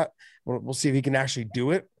solution for that. We'll see if he can actually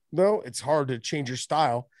do it, though. It's hard to change your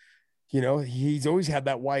style. He's always had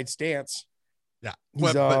that wide stance. Yeah,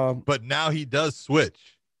 but now he does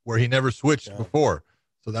switch where he never switched before,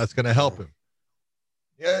 so that's going to help him.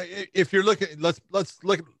 Yeah, if you're looking, let's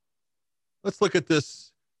look at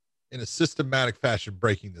this in a systematic fashion,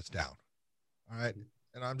 breaking this down. All right,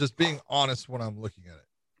 and I'm just being honest when I'm looking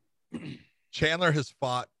at it. Chandler has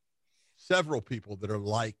fought several people that are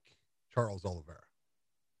like Charles Oliveira.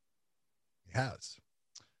 He has.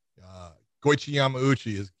 Goichi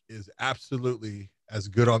Yamauchi is absolutely as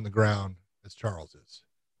good on the ground as Charles is.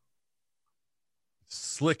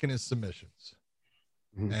 Slick in his submissions.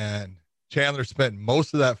 Mm-hmm. And Chandler spent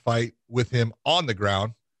most of that fight with him on the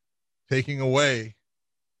ground, taking away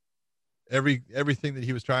everything that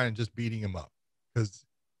he was trying and just beating him up. Because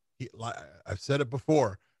I've said it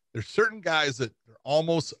before, there's certain guys that are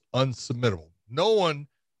almost unsubmittable. No one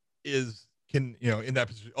can in that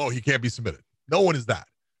position. Oh, he can't be submitted. No one is that.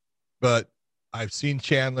 But I've seen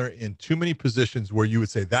Chandler in too many positions where you would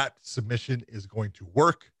say that submission is going to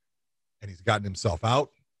work, and he's gotten himself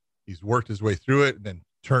out. He's worked his way through it and then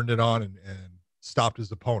turned it on and stopped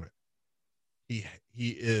his opponent. He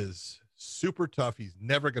is super tough. He's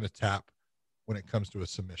never going to tap when it comes to a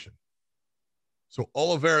submission. So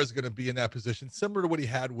Oliveira is going to be in that position, similar to what he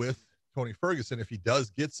had with Tony Ferguson. If he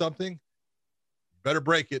does get something, you better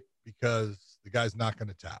break it because the guy's not going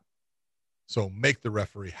to tap. So make the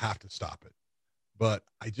referee have to stop it. But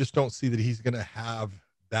I just don't see that he's going to have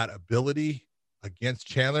that ability against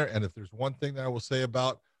Chandler. And if there's one thing that I will say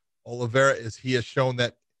about Oliveira is he has shown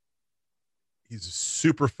that he's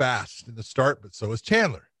super fast in the start, but so is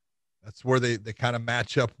Chandler. That's where they kind of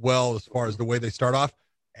match up well as far as the way they start off.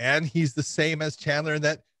 And he's the same as Chandler in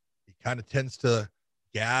that he kind of tends to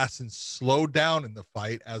gas and slow down in the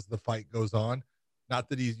fight as the fight goes on. Not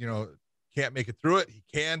that he's, can't make it through it. He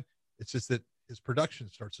can. It's just that his production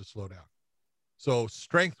starts to slow down. So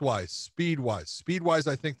strength-wise, speed-wise,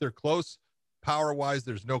 I think they're close. Power-wise,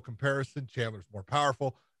 there's no comparison. Chandler's more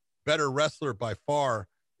powerful. Better wrestler by far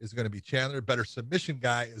is going to be Chandler. Better submission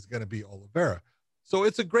guy is going to be Oliveira. So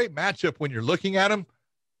it's a great matchup when you're looking at him.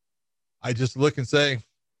 I just look and say,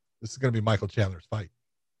 this is going to be Michael Chandler's fight.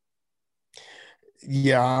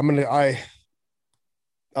 Yeah, I'm gonna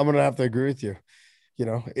have to agree with you.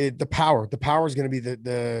 The power is going to be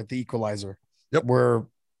the equalizer. Yep. Where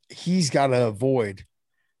he's got to avoid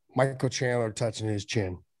Michael Chandler touching his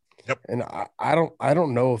chin. Yep. And I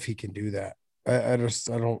don't know if he can do that. I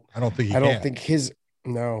don't think he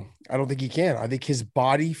can. I think his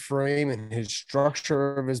body frame and his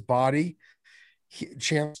structure of his body,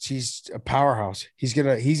 he's a powerhouse. He's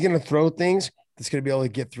gonna throw things that's gonna be able to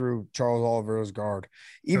get through Charles Oliveira's guard.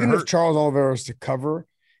 Even if Charles Oliveira is to cover,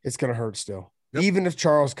 it's gonna hurt still. Yep. Even if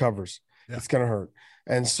Charles covers, it's gonna hurt.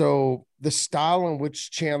 And so the style in which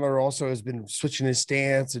Chandler also has been switching his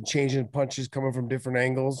stance and changing punches coming from different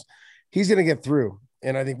angles, he's gonna get through.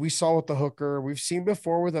 And I think we saw with the hooker, we've seen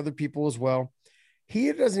before with other people as well.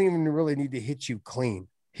 He doesn't even really need to hit you clean.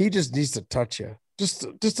 He just needs to touch you just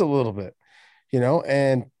a little bit,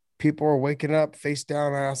 and people are waking up face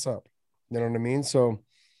down, ass up. You know what I mean? So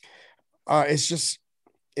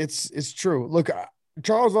it's true. Look,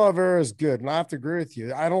 Charles Oliveira is good, and I have to agree with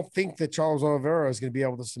you. I don't think that Charles Oliveira is going to be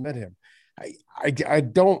able to submit him.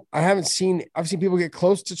 I've seen people get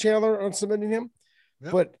close to Chandler on submitting him,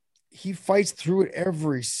 but he fights through it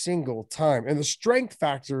every single time. And the strength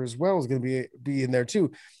factor as well is going to be in there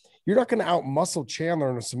too. You're not going to out-muscle Chandler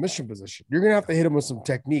in a submission position. You're going to have to hit him with some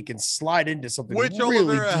technique and slide into something. Which really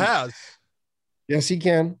Oliveira has. Yes, he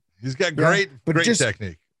can. He's got great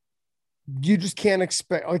technique. You just can't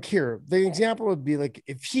expect, like here, the example would be like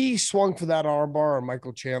if he swung for that armbar on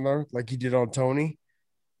Michael Chandler, like he did on Tony,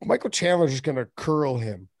 Michael Chandler's just going to curl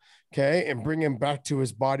him, okay, and bring him back to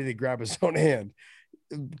his body to grab his own hand.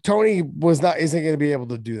 Tony isn't going to be able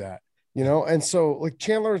to do that, and so like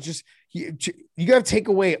Chandler is just you got to take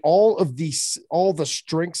away all the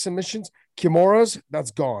strength submissions, Kimuras,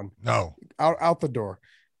 that's gone. No, out the door.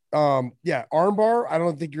 Armbar, I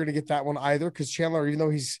don't think you're going to get that one either because Chandler, even though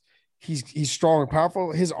he's strong and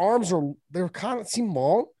powerful, his arms they're kind of seem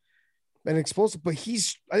long and explosive, but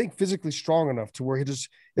he's, I think, physically strong enough to where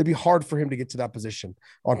it'd be hard for him to get to that position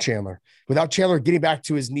on Chandler without Chandler getting back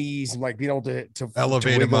to his knees and like being able to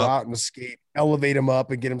elevate him up out and escape, elevate him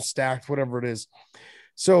up and get him stacked, whatever it is.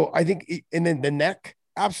 So I think, and then the neck,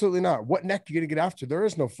 absolutely not. What neck you going to get after? There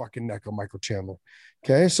is no fucking neck on Michael Chandler.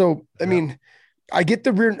 Okay. So, I mean, I get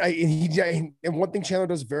the rear, and one thing Chandler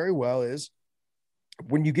does very well is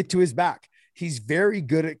when you get to his back, he's very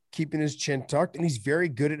good at keeping his chin tucked, and he's very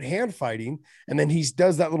good at hand fighting. And then he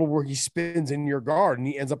does that little where he spins in your guard and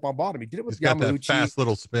he ends up on bottom. He did it with Yamauchi. That fast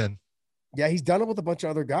little spin. Yeah, he's done it with a bunch of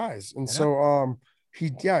other guys. And so he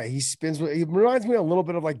spins. He reminds me a little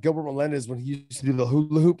bit of like Gilbert Melendez when he used to do the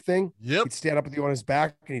hula hoop thing. Yep. He'd stand up with you on his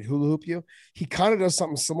back and he'd hula hoop you. He kind of does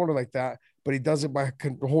something similar to like that, but he does it by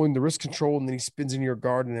holding the wrist control, and then he spins in your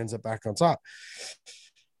guard and ends up back on top.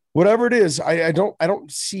 Whatever it is, I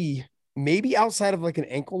don't see, maybe outside of like an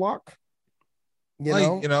ankle lock,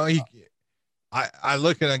 I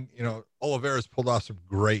look at, Oliveira's pulled off some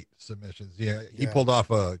great submissions. Yeah, he pulled off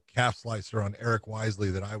a calf slicer on Eric Wisely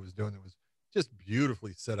that I was doing that was just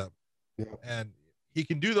beautifully set up. Yeah. And he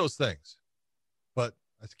can do those things. But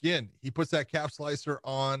again, he puts that calf slicer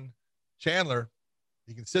on Chandler.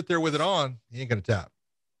 He can sit there with it on. He ain't going to tap.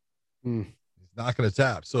 He's not going to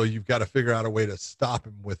tap. So you've got to figure out a way to stop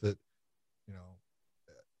him with it.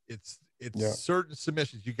 It's certain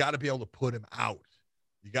submissions. You got to be able to put him out.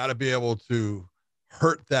 You got to be able to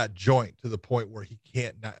hurt that joint to the point where he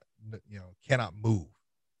cannot move,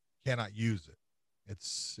 cannot use it.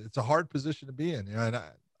 It's a hard position to be in. And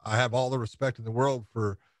I have all the respect in the world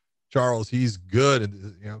for Charles. He's good.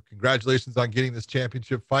 And, congratulations on getting this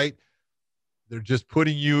championship fight. They're just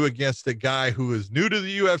putting you against a guy who is new to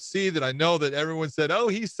the UFC that I know that everyone said, oh,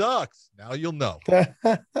 he sucks. Now you'll know.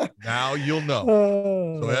 Now you'll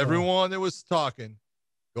know. So everyone that was talking,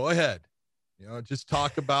 go ahead. Just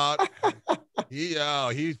talk about he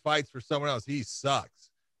fights for someone else. He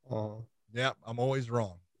sucks. Yeah, I'm always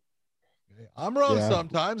wrong. Okay? I'm wrong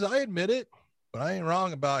sometimes. I admit it, but I ain't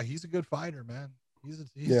wrong about he's a good fighter, man.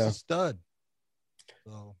 He's a stud.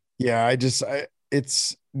 So yeah,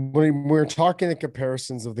 it's when we're talking the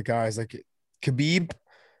comparisons of the guys, like Khabib,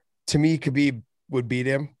 to me, Khabib would beat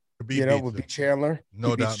him. Would beat Chandler.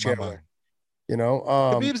 No doubt in my mind.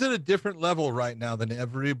 Khabib's at a different level right now than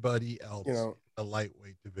everybody else in the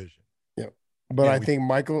lightweight division. Yeah. But I think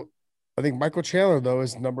Michael Chandler though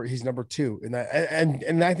he's number 2. And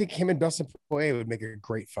I think him and Dustin Poirier would make a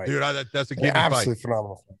great fight. Dude, that's a gimme fight. Absolutely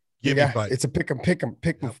phenomenal fight. Gimme fight. It's a pick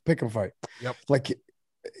 'em fight. Yep. Like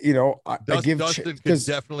Dustin could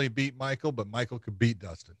definitely beat Michael, but Michael could beat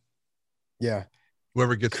Dustin. Yeah.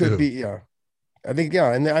 Whoever gets could to be, yeah. I think,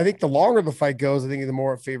 and I think the longer the fight goes, I think the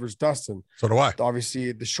more it favors Dustin. So do I.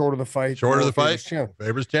 Obviously, the shorter the fight,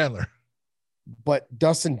 favors Chandler. But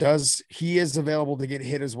Dustin he is available to get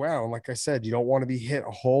hit as well. And like I said, you don't want to be hit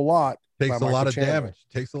a whole lot. Takes a lot of damage.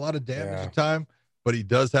 Takes a lot of damage at time, but he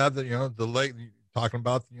does have the leg. Talking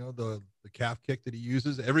about the calf kick that he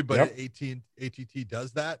uses. Everybody at ATT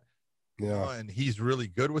does that. Yeah, and he's really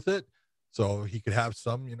good with it. So he could have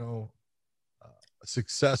some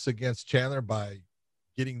success against Chandler by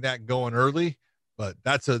getting that going early. But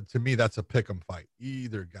to me that's a pick 'em fight.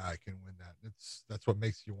 Either guy can win that. That's what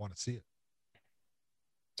makes you want to see it.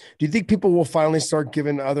 Do you think people will finally start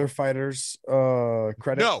giving other fighters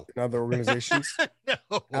credit in other organizations?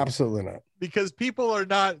 No, absolutely not. Because people are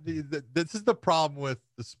not. This is the problem with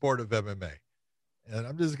the sport of MMA, and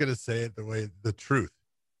I'm just going to say it the truth.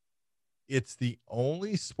 It's the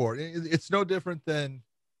only sport. It's no different than.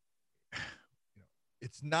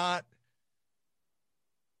 It's not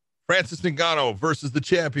Francis Ngannou versus the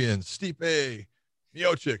champion Stipe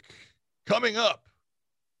Miocic coming up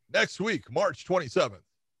next week, March 27th.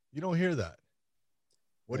 You don't hear that.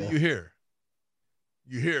 What do you hear?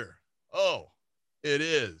 You hear, it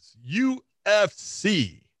is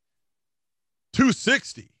UFC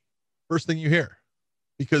 260. First thing you hear,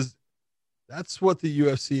 because that's what the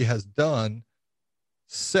UFC has done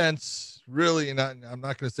since really, and I'm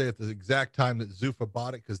not going to say at the exact time that Zuffa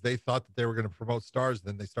bought it because they thought that they were going to promote stars.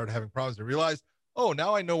 Then they started having problems and realized,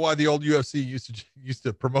 now I know why the old UFC used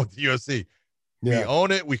to promote the UFC. Yeah. We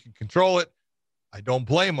own it. We can control it. I don't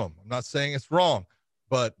blame them. I'm not saying it's wrong,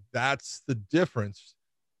 but that's the difference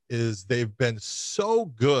is they've been so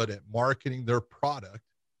good at marketing their product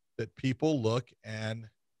that people look and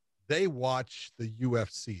they watch the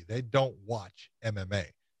UFC. They don't watch MMA.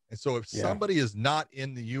 And so if somebody is not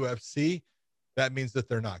in the UFC, that means that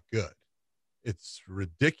they're not good. It's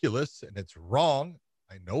ridiculous and it's wrong.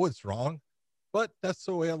 I know it's wrong, but that's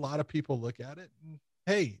the way a lot of people look at it. And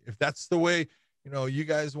hey, if that's the way, you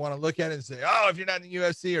guys want to look at it and say, if you're not in the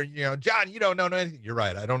UFC or, John, you don't know anything. You're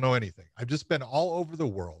right. I don't know anything. I've just been all over the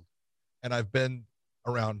world and I've been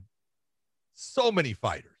around so many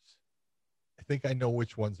fighters. I think I know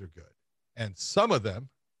which ones are good. And some of them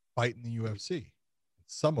fight in the UFC.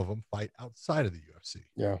 Some of them fight outside of the UFC.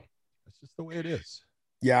 Yeah. That's just the way it is.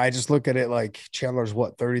 Yeah. I just look at it like Chandler's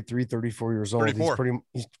 33, 34 years old. 34.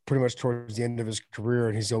 He's pretty much towards the end of his career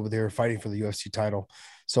and he's over there fighting for the UFC title.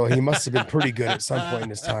 So he must have been pretty good at some point in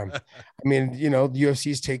his time. I mean, the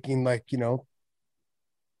UFC is taking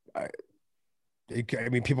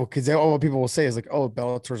people, because all people will say is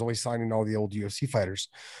Bellator's only signing all the old UFC fighters.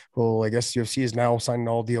 Well, I guess UFC is now signing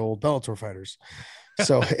all the old Bellator fighters.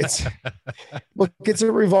 So it's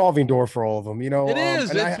a revolving door for all of them, It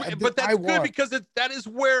is, but that's good because that is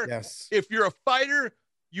where, if you're a fighter,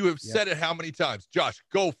 you have said it how many times, Josh,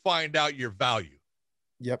 go find out your value.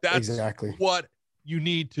 Yep, that's exactly what you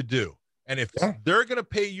need to do. And if they're going to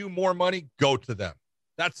pay you more money, go to them.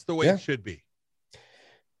 That's the way it should be.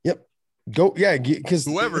 Yep. Go. Yeah. Because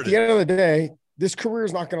Whoever at the end of the day, this career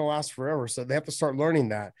is not going to last forever. So they have to start learning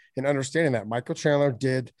that and understanding that. Michael Chandler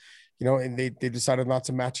did, and they decided not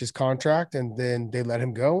to match his contract, and then they let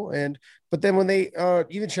him go. But then when they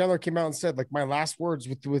even Chandler came out and said, like, my last words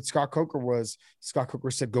with Scott Coker was, Scott Coker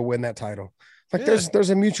said, go win that title. Like, there's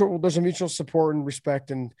a mutual support and respect,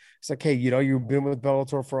 and it's like, hey, you've been with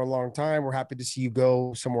Bellator for a long time. We're happy to see you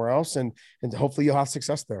go somewhere else, and hopefully you'll have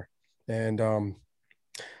success there. And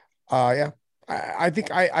yeah, I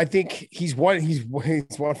think he's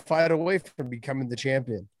one fight away from becoming the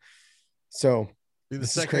champion. So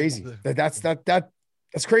this is crazy. That's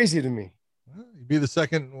crazy to me. Well, he'd be the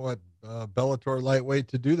second Bellator lightweight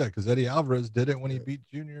to do that, because Eddie Alvarez did it when he beat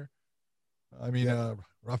Junior.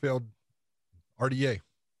 Rafael RDA.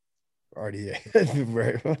 Right.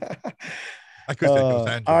 I could say Dos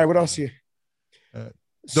Anjos. All right, what else? The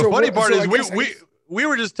funny part is we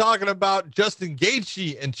were just talking about Justin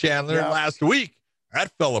Gaethje and Chandler last week. That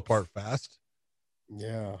fell apart fast.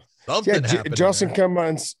 Yeah. Something happened. Justin come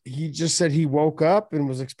on. He just said he woke up and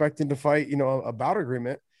was expecting to fight, a bout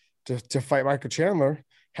agreement to fight Michael Chandler,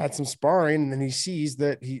 had some sparring, and then he sees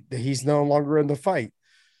that he's no longer in the fight.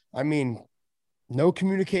 I mean, no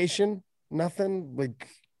communication, nothing. Like,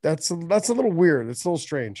 that's a little weird. It's a little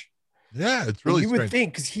strange. Yeah, it's really strange. Would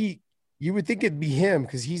think, because you would think it'd be him,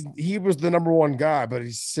 because he was the number one guy, but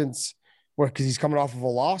because he's coming off of a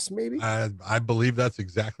loss, maybe. I believe that's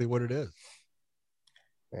exactly what it is.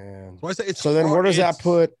 And so I say it's so then where does that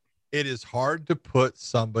put? It is hard to put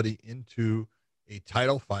somebody into a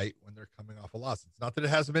title fight when they're coming off a loss. It's not that it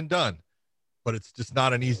hasn't been done, but it's just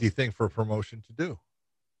not an easy thing for a promotion to do.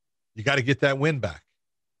 You got to get that win back.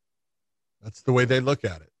 That's the way they look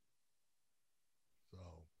at it. So,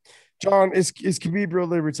 John, is Khabib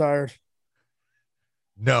really retired?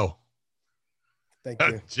 No. Thank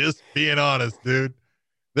you. Just being honest, dude.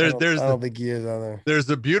 I don't think he is on there. There's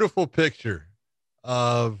a beautiful picture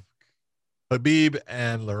of Khabib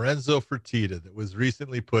and Lorenzo Fertitta that was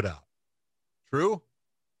recently put out. True?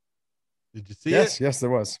 Did you see it? Yes,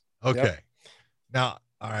 there was. Okay. Yep. Now,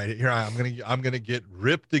 all right, here I'm gonna get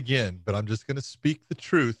ripped again, but I'm just gonna speak the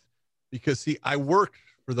truth, because see, I worked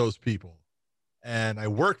for those people, and I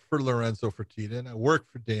worked for Lorenzo Fertitta, and I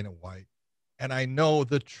worked for Dana White, and I know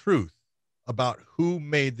the truth about who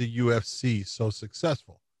made the UFC so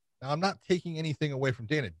successful. Now, I'm not taking anything away from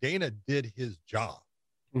Dana. Dana did his job.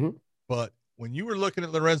 Mm-hmm. But when you were looking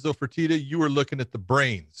at Lorenzo Fertitta, you were looking at the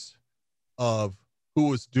brains of who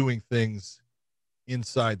was doing things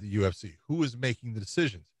inside the UFC, who was making the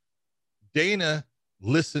decisions. Dana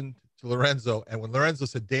listened to Lorenzo, and when Lorenzo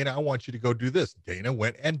said, Dana, I want you to go do this, Dana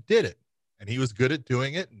went and did it. And he was good at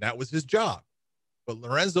doing it, and that was his job. But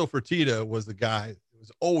Lorenzo Fertitta was the guy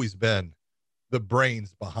who's always been the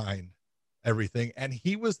brains behind everything. And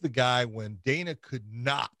he was the guy, when Dana could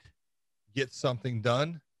not get something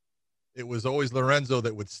done, it was always Lorenzo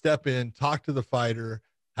that would step in, talk to the fighter,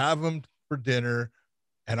 have him for dinner.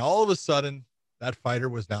 And all of a sudden, that fighter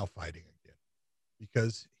was now fighting again,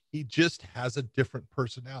 because he just has a different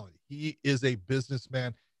personality. He is a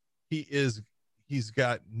businessman. He's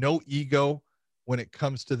got no ego when it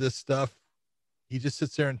comes to this stuff. He just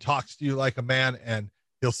sits there and talks to you like a man, and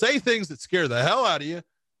he'll say things that scare the hell out of you.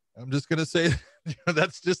 I'm just going to say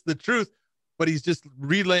that's just the truth, but he's just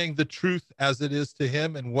relaying the truth as it is to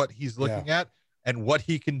him, and what he's looking at, and what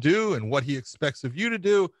he can do, and what he expects of you to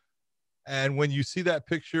do. And when you see that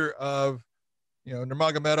picture of,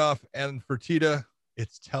 Nurmagomedov and Fertitta,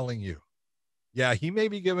 it's telling you, yeah, he may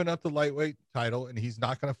be giving up the lightweight title, and he's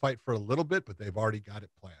not going to fight for a little bit, but they've already got it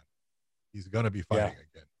planned. He's going to be fighting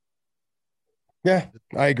again. Yeah,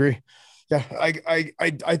 I agree. Yeah,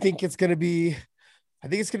 I think it's going to be, the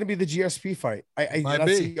GSP fight.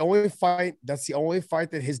 The only fight. That's the only fight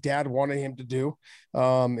that his dad wanted him to do.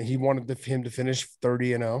 He wanted him to finish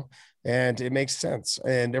 30-0, and it makes sense.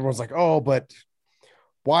 And everyone's like, "Oh, but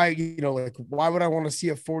why? Why would I want to see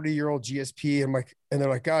a 40-year-old GSP?" And they're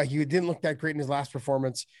like, "Oh, he didn't look that great in his last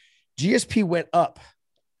performance." GSP went up,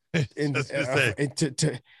 and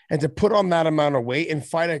to put on that amount of weight and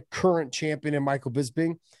fight a current champion in Michael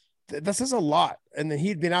Bisping, that says a lot. And then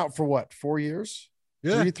he'd been out for what, 4 years?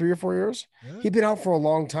 Yeah. 3 or 4 years. Yeah. He'd been out for a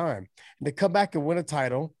long time, and to come back and win a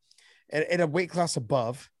title at a weight class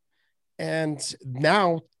above, and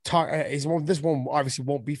now this one obviously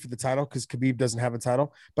won't be for the title because Khabib doesn't have a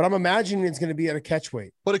title, but I'm imagining it's going to be at a catch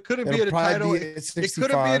weight. But it couldn't be at a title. It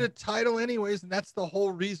couldn't be at a title anyways, and that's the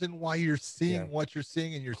whole reason why you're seeing what you're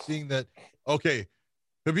seeing, and you're seeing that, okay,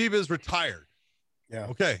 Khabib is retired. Yeah.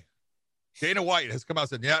 Okay. Dana White has come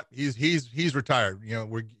out and said, yeah, he's retired.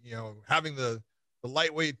 We're having the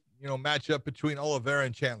lightweight, matchup between Oliveira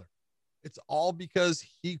and Chandler. It's all because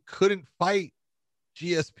he couldn't fight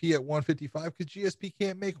GSP at 155 because GSP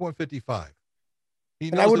can't make 155.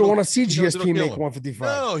 And I wouldn't want to see GSP make 155.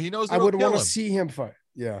 No, he knows. I wouldn't want to see him fight.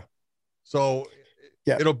 Yeah. So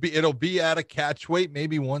it'll be at a catch weight,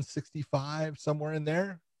 maybe 165, somewhere in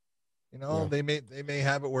there. They may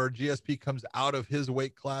have it where GSP comes out of his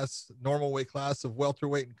weight class, normal weight class of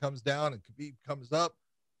welterweight, and comes down, and Khabib comes up.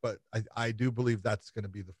 But I do believe that's going to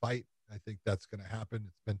be the fight. I think that's going to happen.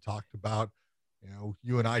 It's been talked about.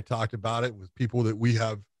 You and I talked about it with people that we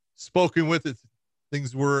have spoken with.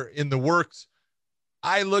 Things were in the works.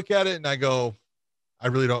 I look at it and I go, I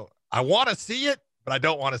really don't. I want to see it, but I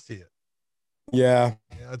don't want to see it. Yeah,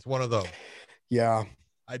 it's one of those. Yeah,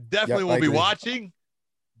 I definitely will be watching,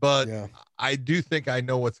 but I do think I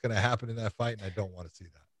know what's going to happen in that fight, and I don't want to see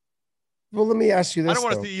that. Well, let me ask you this. I don't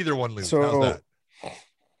want to see either one lose. So, how's that?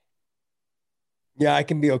 Yeah, I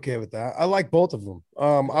can be okay with that. I like both of them.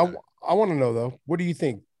 I want to know though, what do you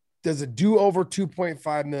think? Does it do over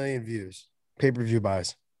 2.5 million views? Pay-per-view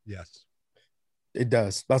buys? Yes. It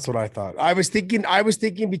does. That's what I thought. I was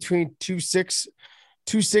thinking between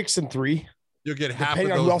 2.6 and 3. You'll get half of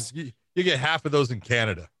those. You get half of those in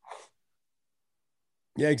Canada.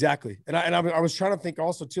 Yeah, exactly. And I was trying to think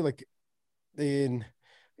also too, like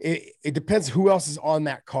it depends who else is on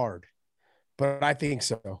that card, but I think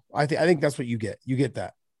so. I think that's what you get. You get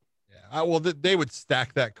that. Yeah. Well, they would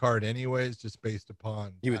stack that card anyways, just based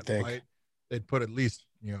upon you would think fight. They'd put at least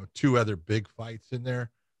 2 other big fights in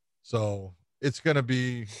there, so it's going to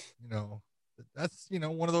be that's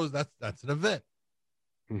one of those that's an event.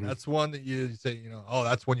 Mm-hmm. That's one that you say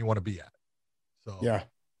that's one you want to be at. So yeah,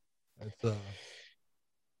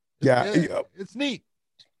 it's neat.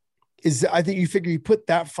 I think you figure you put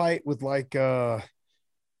that fight with like a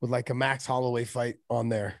Max Holloway fight on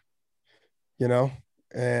there,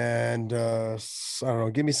 and I don't know,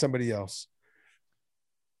 give me somebody else.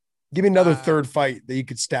 Give me another third fight that you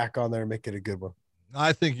could stack on there and make it a good one.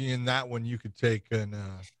 I think in that one you could take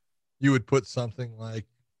you would put something like,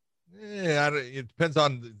 it depends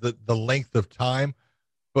on the length of time,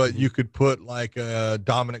 but you could put like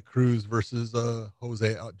Dominic Cruz versus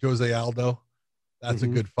Jose Aldo. That's a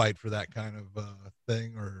good fight for that kind of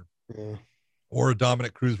thing, or a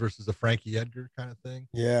Dominic Cruz versus a Frankie Edgar kind of thing.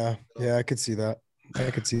 Yeah, yeah, I could see that.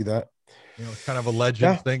 Kind of a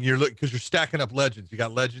legends thing. You're looking because you're stacking up legends. You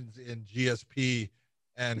got legends in GSP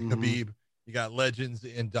and Khabib. You got legends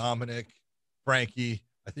in Dominic, Frankie.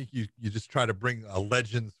 I think you just try to bring a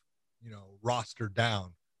legends, roster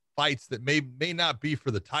down. Fights that may not be for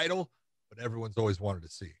the title, but everyone's always wanted to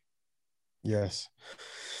see. Yes.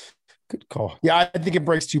 Good call. Yeah, I think it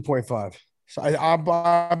breaks 2.5. So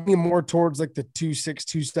I'm being more towards like the 2.6,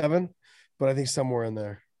 2.7, but I think somewhere in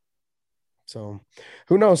there. So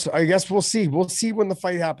who knows? I guess we'll see. We'll see when the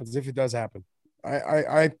fight happens, if it does happen.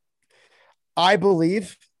 I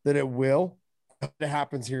believe that it will. It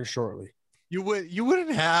happens here shortly. You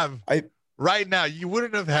wouldn't have right now. You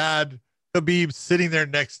wouldn't have had Khabib sitting there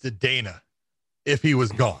next to Dana if he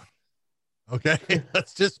was gone. Okay,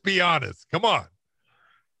 let's just be honest. Come on,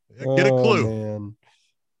 get a clue. Man.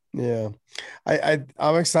 Yeah,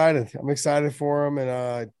 I'm excited. I'm excited for him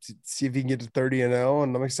and to see if he can get to 30-0.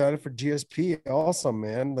 And I'm excited for GSP also,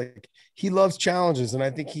 man. Like he loves challenges, and I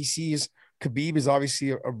think he sees Khabib is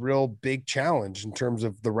obviously a real big challenge in terms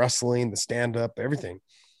of the wrestling, the stand-up, everything.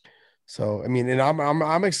 So, I mean, and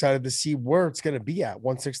I'm excited to see where it's going to be at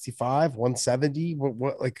 165, 170.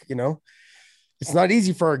 What it's not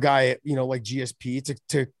easy for a guy, like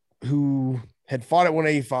GSP who had fought at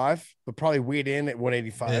 185, but probably weighed in at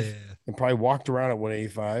 185 and probably walked around at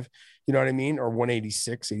 185. You know what I mean? Or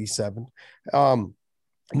 186, 87. And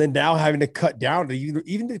then now having to cut down to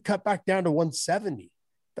even to cut back down to 170.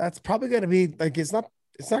 That's probably going to be like, it's not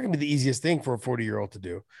going to be the easiest thing for a 40-year-old to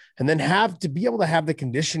do. And then have to be able to have the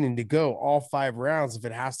conditioning to go all 5 rounds if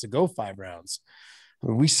it has to go 5 rounds. I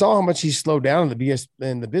mean, we saw how much he slowed down in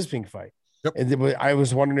the Bisping fight. Yep. And I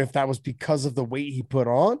was wondering if that was because of the weight he put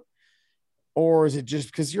on, or is it just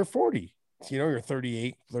because you're 40? You're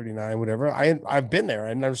 38, 39, whatever. I've been there.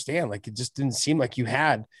 I understand. Like, it just didn't seem like you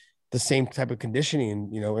had the same type of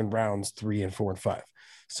conditioning, in rounds 3 and 4 and 5.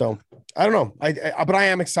 So I don't know. But I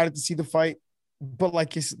am excited to see the fight. But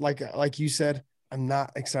like you said, I'm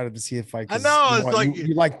not excited to see the fight. I know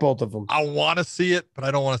you like both of them. I want to see it, but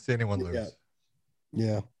I don't want to see anyone lose.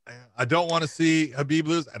 Yeah. I don't want to see Khabib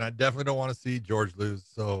lose, and I definitely don't want to see George lose.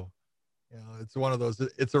 So, it's one of those.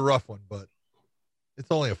 It's a rough one, but it's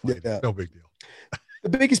only a fight. Yeah. It's no big deal. The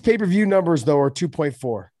biggest pay-per-view numbers, though, are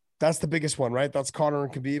 2.4. That's the biggest one, right? That's Conor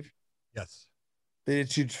and Khabib. Yes. They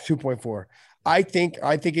did 2.4. I think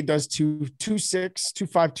it does 2.6,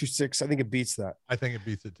 2.5, 2.6. I think it beats that. I think it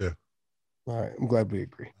beats it too. All right. I'm glad we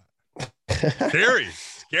agree. Scary,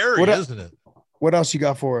 isn't it? What else you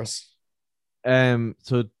got for us? So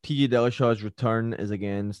TJ Dillashaw's return is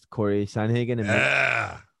against Corey Sandhagen, and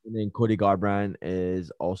then Cody Garbrandt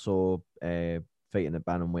is also fighting at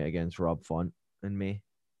bantamweight against Rob Font in May.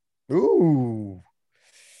 Ooh,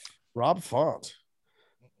 Rob Font.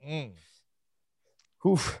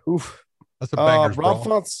 Oof. That's a banger. Rob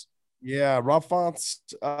Font's. Yeah, Rob Font's.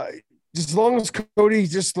 Just as long as Cody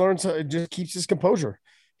just learns to just keeps his composure.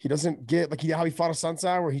 He doesn't get like how he fought a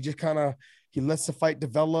Sunside, where he just kind of he lets the fight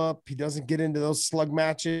develop. He doesn't get into those slug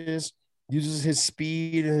matches. Uses his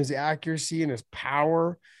speed and his accuracy and his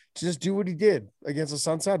power to just do what he did against the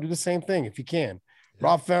Sunside. Do the same thing if you can. Yeah.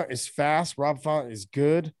 Rob Font is fast. Rob Font is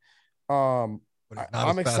good. I'm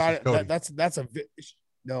excited. That's a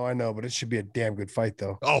no, I know, but it should be a damn good fight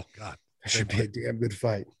though. Oh God, it should be a damn good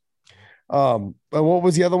fight. But what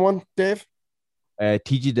was the other one, Dave?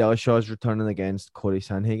 TJ Dillashaw is returning against Corey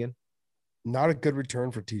Sandhagen. Not a good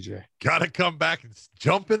return for TJ. Gotta come back and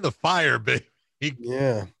jump in the fire, baby.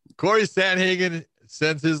 Yeah. Corey Sandhagen,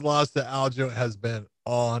 since his loss to Aljo, has been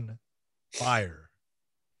on fire.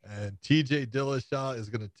 And TJ Dillashaw is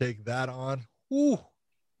going to take that on. Ooh.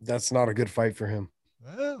 That's not a good fight for him.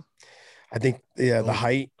 Well, I think, the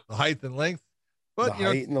height. The height and length. But,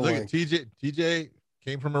 look at TJ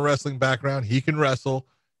came from a wrestling background. He can wrestle,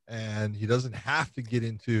 and he doesn't have to get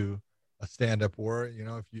into a stand-up war. You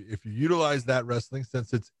know, if you utilize that wrestling,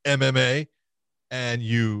 since it's MMA, and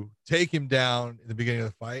you take him down in the beginning of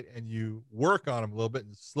the fight and you work on him a little bit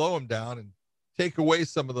and slow him down and take away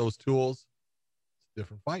some of those tools, it's a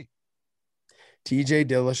different fight. TJ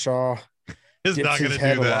Dillashaw is not going to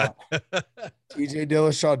do that. TJ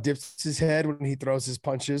Dillashaw dips his head when he throws his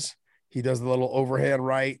punches. He does the little overhand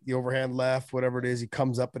right, the overhand left, whatever it is. He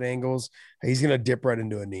comes up at angles. He's going to dip right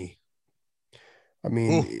into a knee. I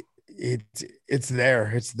mean, it's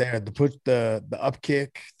there. It's there. The up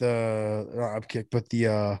kick, not up kick, but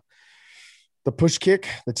the push kick,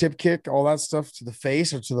 the tip kick, all that stuff to the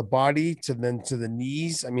face or to the body, to the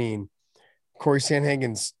knees. I mean, Corey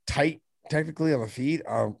Sandhagen's tight technically on the feet.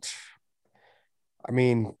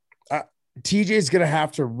 TJ's gonna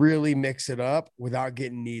have to really mix it up without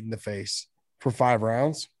getting kneed in the face for 5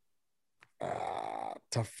 rounds.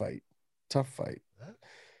 Tough fight.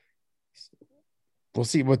 We'll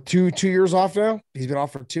see. With two years off now, he's been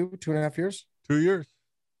off for 2.5 years. 2 years.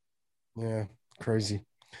 Yeah, crazy,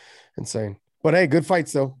 insane. But hey, good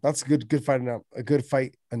fights though. That's a good fight. A good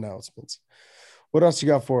fight announcements. What else you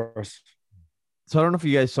got for us? So I don't know if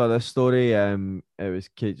you guys saw this story. It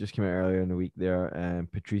just came out earlier in the week there.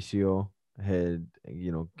 Patricio had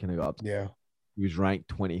kind of got up. Yeah, he was ranked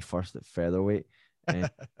 21st at featherweight. And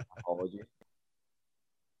apology.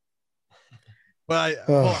 But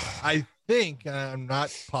I think, I'm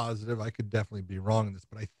not positive, I could definitely be wrong in this,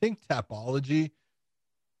 but I think Tapology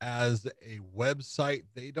as a website,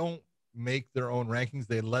 they don't make their own rankings.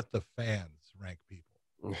 They let the fans rank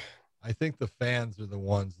people. I think the fans are the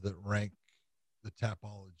ones that rank the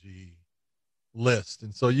Tapology list.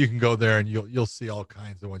 And so you can go there and you'll see all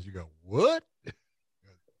kinds of ones. You go, what?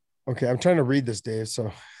 Okay. I'm trying to read this, Dave.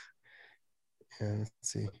 So yeah, let's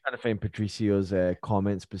see. I'm trying to find Patricio's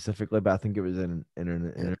comment specifically, but I think it was in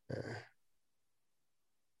internet.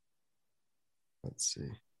 Let's see.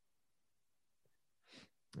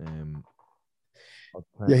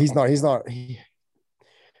 Yeah, he's not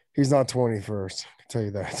 21st. I can tell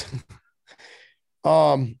you that.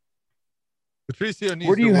 Patricio needs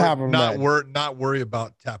where do you have him? Not worry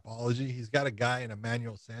about Tapology. He's got a guy in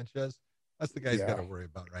Emmanuel Sanchez. That's the guy he's got to worry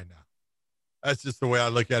about right now. That's just the way I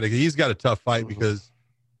look at it. He's got a tough fight because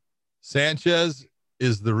Sanchez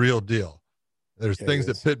is the real deal. There's things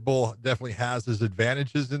that Pitbull definitely has as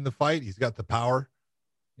advantages in the fight. He's got the power,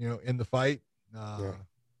 in the fight.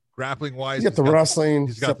 Grappling wise, he's got the wrestling.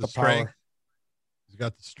 He's got the strength. Power. He's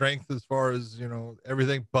got the strength as far as,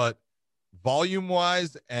 everything, but volume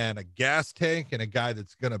wise and a gas tank and a guy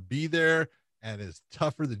that's going to be there and is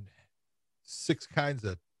tougher than 6 kinds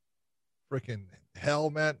of freaking hell,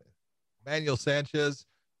 man. Emmanuel Sanchez,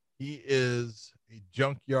 he is a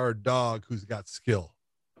junkyard dog who's got skill.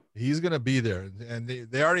 He's going to be there. And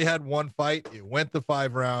they already had one fight. It went to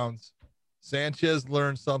 5 rounds. Sanchez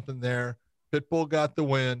learned something there. Pitbull got the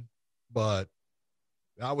win, but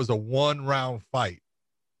that was a 1-round fight.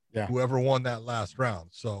 Yeah. Whoever won that last round.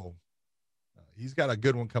 So he's got a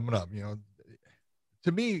good one coming up.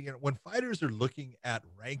 To me, when fighters are looking at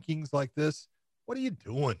rankings like this, what are you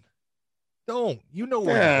doing? Don't. Where you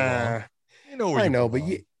belong. I know, but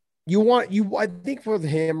I think for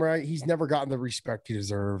him, right? He's never gotten the respect he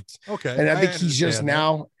deserved. Okay. And I think he's just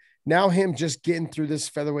that. now him just getting through this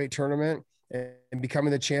featherweight tournament and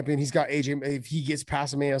becoming the champion. He's got AJ. If he gets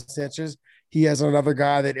past Emmanuel Sanchez, he has another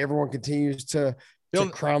guy that everyone continues to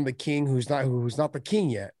crown the king who's not the king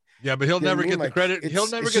yet. Yeah, but he'll never get the credit. He'll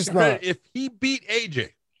never get the credit. If he beat AJ,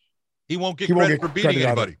 he won't get credit for beating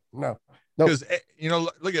anybody. No. Because,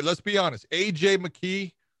 let's be honest. AJ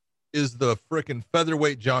McKee is the freaking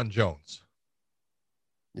featherweight John Jones.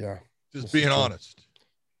 Yeah. Just being honest.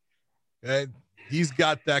 Okay. He's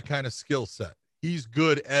got that kind of skill set. He's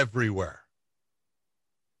good everywhere.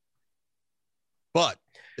 But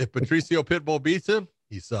if Patricio Pitbull beats him,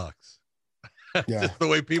 he sucks. Yeah. Just the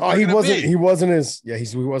way people he wasn't as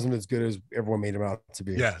good as everyone made him out to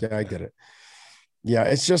be. Yeah, I get it. Yeah,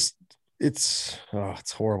 it's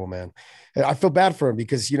horrible, man. I feel bad for him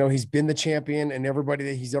because he's been the champion, and everybody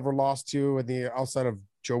that he's ever lost to outside of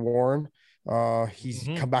Joe Warren, he's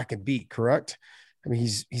come back and beat, correct? I mean,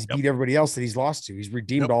 he's beat everybody else that he's lost to. He's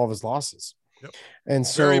redeemed all of his losses. Yep. And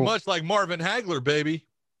so very much like Marvin Hagler, baby.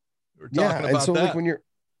 We're talking about that. Like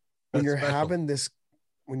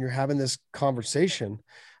when you're having this conversation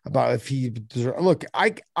about if he look,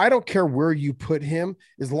 I don't care where you put him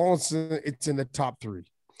as long as it's in the top 3.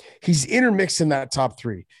 He's intermixed in that top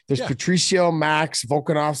 3. There's Patricio, Max,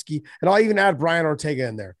 Volkanovski, and I'll even add Brian Ortega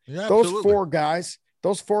in there. Yeah, those four guys,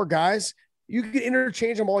 you can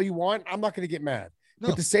interchange them all you want. I'm not going to get mad. No.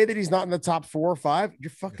 But to say that he's not in the top 4 or 5,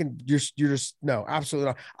 you're just no, absolutely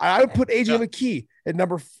not. I would put AJ McKee at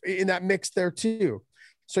in that mix there too.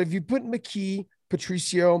 So if you put McKee,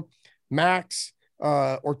 Patricio, Max,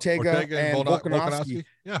 Ortega and Volkanovski,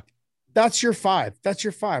 that's your 5.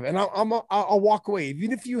 And I'll walk away.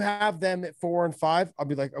 Even if you have them at 4 and 5, I'll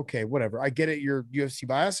be like, okay, whatever. I get it. You're UFC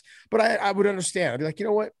bias, but I would understand. I'd be like, you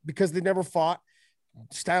know what? Because they never fought.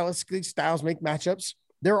 Stylistically, styles make matchups.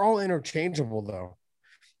 They're all interchangeable though.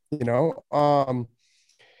 But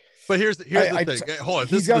here's the thing. Hold on.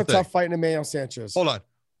 He's got a tough fight in Emmanuel Sanchez. Hold on.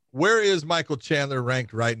 Where is Michael Chandler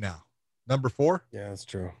ranked right now? Number 4? Yeah, that's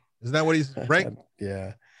true. Isn't that what he's ranked?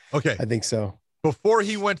 Yeah. Okay. I think so. Before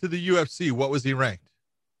he went to the UFC, what was he ranked?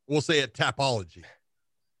 We'll say at Tapology.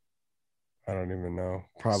 I don't even know.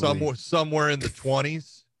 Probably somewhere in the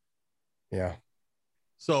 20s. Yeah.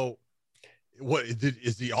 So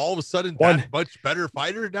is he all of a sudden that much better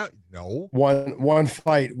fighter now? No. One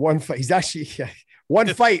fight. He's actually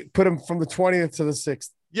one fight put him from the 20th to the 6th.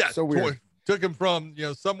 Yeah. So weird. Took him from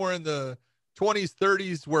somewhere in the 20s,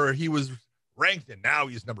 30s where he was ranked, and now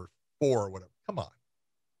he's number 4 or whatever. Come on.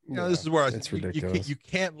 This is where it's ridiculous. You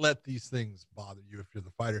can't let these things bother you if you're the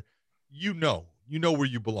fighter. You know where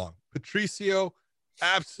you belong. Patricio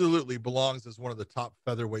absolutely belongs as one of the top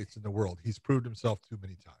featherweights in the world. He's proved himself too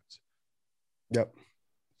many times. Yep.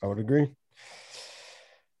 I would agree.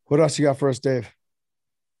 What else you got for us, Dave?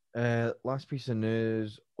 Last piece of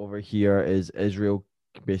news over here is Israel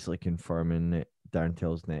basically confirming that Darren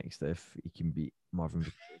Till's next if he can beat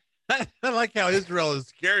Marvin. I like how Israel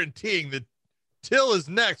is guaranteeing that Till is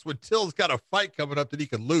next when Till's got a fight coming up that he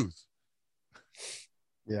could lose.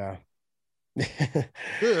 Yeah.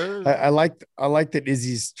 I like that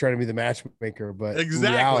Izzy's trying to be the matchmaker, but in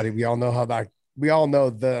reality, we all know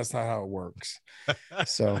that's not how it works.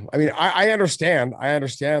 So, I mean, I understand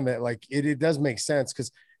that like it does make sense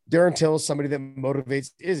because Darren Till is somebody that motivates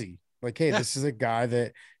Izzy. Like, hey, this is a guy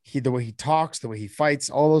that the way he talks, the way he fights,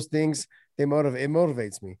 all those things, it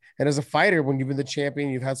motivates me. And as a fighter, when you've been the champion,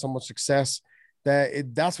 you've had so much success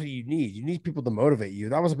that's what you need. You need people to motivate you.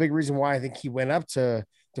 That was a big reason why I think he went up to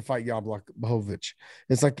fight Jan Blachowicz.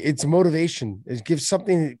 It's like, it's motivation. It gives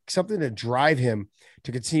something to drive him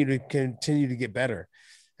to continue to get better.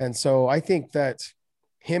 And so I think that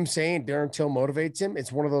him saying Darren Till motivates him,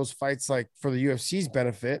 it's one of those fights, like for the UFC's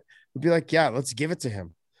benefit, would be like, yeah, let's give it to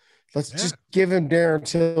him. Let's just give him Darren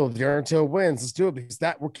Till. Darren Till wins. Let's do it because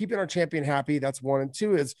we're keeping our champion happy. That's 1. And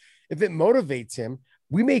 2 is if it motivates him,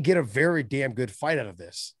 we may get a very damn good fight out of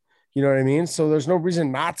this. You know what I mean? So there's no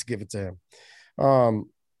reason not to give it to him. And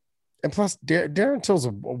plus Darren Till's a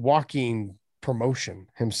walking promotion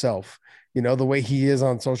himself, the way he is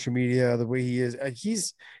on social media, the way he is,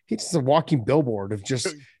 he's just a walking billboard of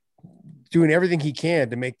just doing everything he can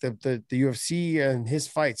to make the UFC and his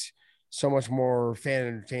fights so much more fan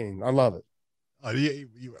entertaining. I love it. I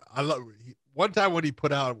love one time when he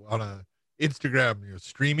put out on a Instagram,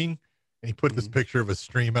 streaming, and he put this picture of a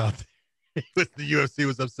stream out there. The UFC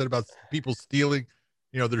was upset about people stealing,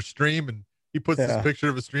 their stream, and he puts this picture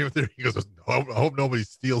of a stream out there. He goes, I hope nobody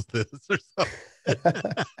steals this or something.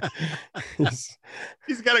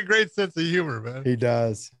 He's got a great sense of humor, man. He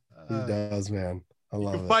does. He does, man. I He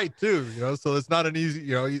love can it. fight too, so it's not an easy,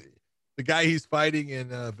 the guy he's fighting in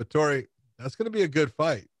Vittori, that's going to be a good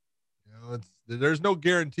fight. There's no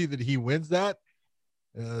guarantee that he wins that.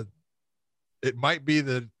 It might be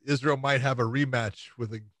that Israel might have a rematch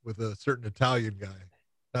with a certain Italian guy.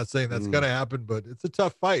 Not saying that's going to happen, but it's a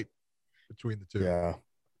tough fight between the two. Yeah.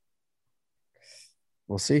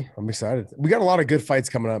 We'll see. I'm excited. We got a lot of good fights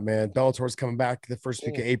coming up, man. Bellator's coming back the first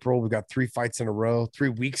week of April. We've got 3 fights in a row, 3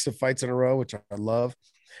 weeks of fights in a row, which I love.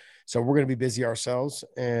 So we're going to be busy ourselves,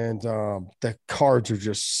 and the cards are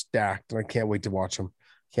just stacked, and I can't wait to watch them.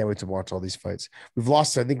 Can't wait to watch all these fights. I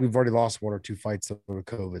think we've already lost 1 or 2 fights over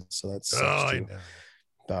COVID, so that's too.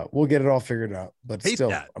 We'll get it all figured out. But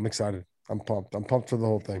still, I'm excited. I'm pumped. I'm pumped for the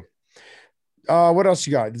whole thing. What else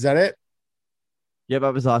you got? Is that it? Yeah,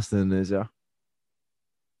 that was last in the news, yeah.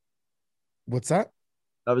 What's that?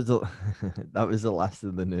 That was the last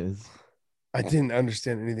of the news. I didn't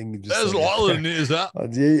understand anything you just said. That's all the news, huh?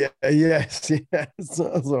 Yes.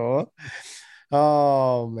 So,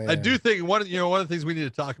 oh man, I do think one of the things we need to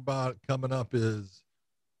talk about coming up is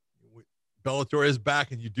Bellator is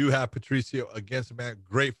back, and you do have Patricio against a man.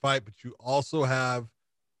 Great fight, but you also have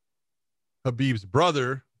Khabib's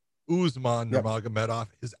brother, Usman Nurmagomedov,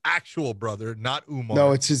 his actual brother, not Umar.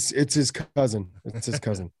 No, it's his cousin. It's his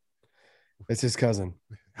cousin. It's his cousin.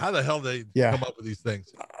 How the hell they come up with these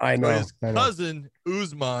things? I know. So his cousin,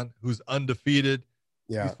 Usman, who's undefeated,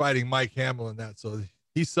 he's fighting Mike Hamill in that. So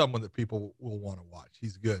he's someone that people will want to watch.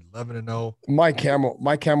 He's good. 11-0. Mike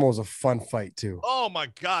Hamill was a fun fight too. Oh my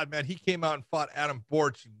God, man. He came out and fought Adam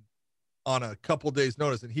Borch on a couple days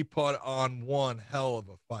notice, and he put on one hell of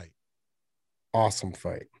a fight. Awesome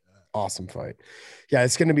fight. Yeah,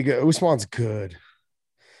 it's going to be good. Usman's good.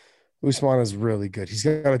 Usman is really good. He's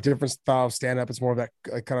got a different style of stand-up. It's more of that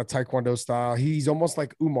kind of Taekwondo style. He's almost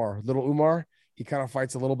like little Umar. He kind of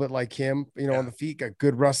fights a little bit like him, on the feet. Got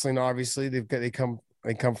good wrestling, obviously. They come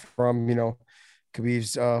from,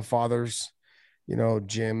 Khabib's father's,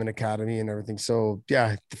 gym and academy and everything. So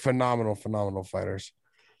yeah, phenomenal fighters.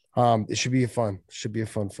 It should be a fun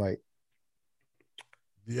fight.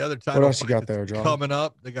 The other title what else you got there, John? Coming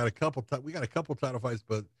up, we got a couple title fights,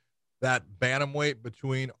 but that bantamweight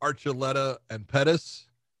between Archuleta and Pettis,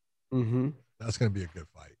 that's going to be a good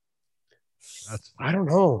fight. I don't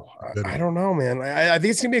know. I don't know, man. I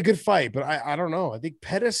think it's going to be a good fight, but I don't know. I think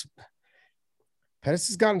Pettis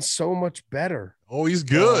has gotten so much better. Oh, he's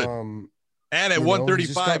good. And at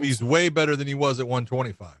 135, he's way better than he was at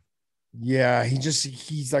 125. Yeah,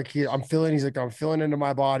 he's like, I'm feeling into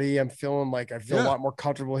my body. I'm feeling like I feel a lot more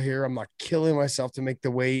comfortable here. I'm not killing myself to make the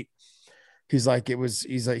weight. He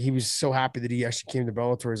was so happy that he actually came to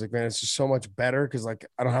Bellator. He's like, man, it's just so much better because like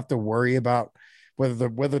I don't have to worry about whether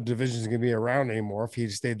the division is going to be around anymore. If he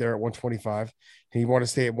just stayed there at 125 and he wanted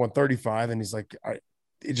to stay at 135, and he's like,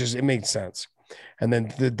 it made sense. And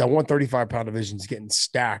then the 135-pound division is getting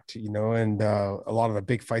stacked, and a lot of the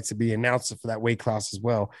big fights to be announced for that weight class as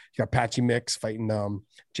well. You got Patchy Mix fighting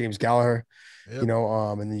James Gallagher. Yep.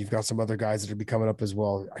 And then you've got some other guys that are be coming up as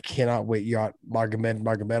well. I cannot wait. You got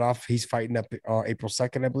Magomedov. He's fighting up April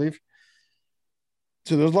 2nd, I believe.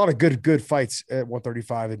 So there's a lot of good fights at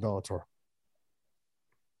 135 in Bellator.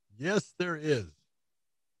 Yes, there is.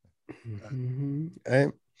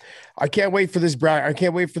 And I can't wait for this bracket. I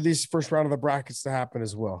can't wait for this first round of the brackets to happen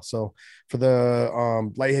as well. So for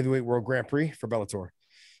the light heavyweight world Grand Prix for Bellator.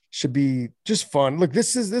 Should be just fun. Look,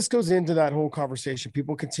 this goes into that whole conversation.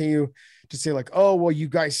 People continue to say like, oh, well, you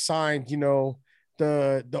guys signed,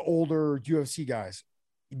 the older UFC guys,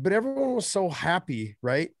 but everyone was so happy,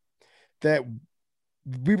 right, that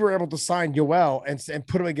we were able to sign Yoel and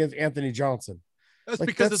put him against Anthony Johnson. That's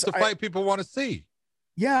because it's the fight people want to see.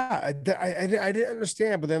 Yeah, I didn't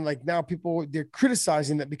understand, but then like now they're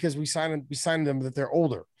criticizing that because we signed them that they're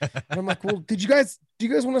older, and I'm like, well, do you guys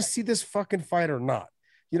want to see this fucking fight or not?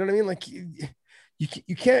 You know what I mean? Like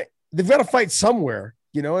you can't, they've got to fight somewhere,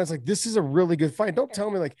 and it's like, this is a really good fight. Don't tell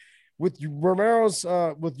me like with Romero's,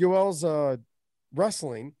 with Yoel's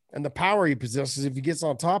wrestling and the power he possesses, if he gets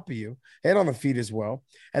on top of you and on the feet as well.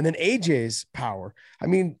 And then AJ's power. I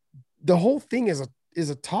mean, the whole thing is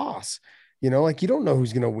a toss, like you don't know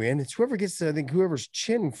who's going to win. It's whoever gets to, I think whoever's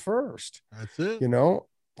chin first. That's it.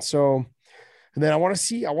 So, and then I want to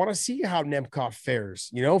see how Nemkov fares.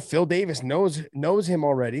 Phil Davis knows him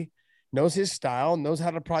already, knows his style, knows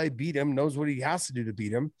how to probably beat him, knows what he has to do to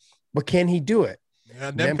beat him, but can he do it?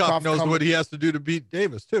 Yeah, Nemkov knows what he has to do to beat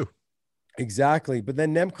Davis too. Exactly. But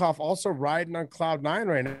then Nemkov also riding on cloud 9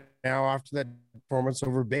 right now after that performance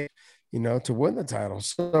over Babe, to win the title.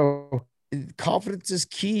 So confidence is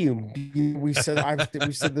key. We've said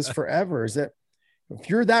this forever, is that If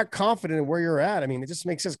you're that confident in where you're at, I mean, it just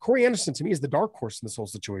makes sense. Corey Anderson to me is the dark horse in this whole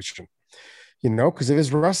situation, because of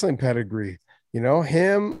his wrestling pedigree.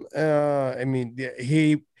 Him. I mean,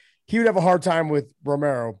 he would have a hard time with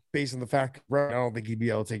Romero based on the fact I don't think he'd be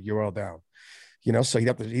able to take Yoel down. So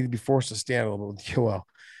he'd be forced to stand a little bit with Yoel.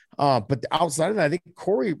 But outside of that, I think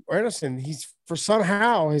Corey Anderson, he's for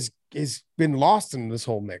somehow has been lost in this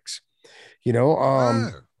whole mix. I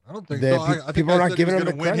don't think so. I think people are not giving him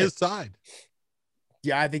the win credit. his side.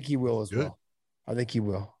 Yeah, I think he will as well. I think he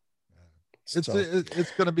will.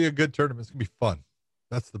 It's going to be a good tournament. It's going to be fun.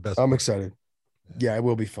 That's the best. I'm excited. Yeah, it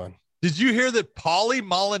will be fun. Did you hear that Paulie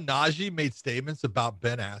Malignaggi made statements about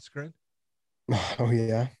Ben Askren? Oh,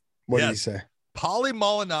 yeah. What did he say? Paulie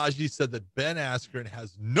Malignaggi said that Ben Askren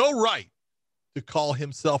has no right to call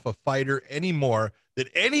himself a fighter anymore, that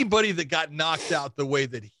anybody that got knocked out the way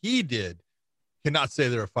that he did cannot say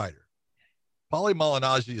they're a fighter. Paulie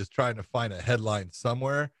Malignaggi is trying to find a headline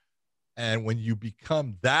somewhere. And when you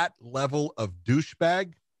become that level of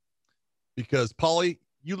douchebag, because Paulie,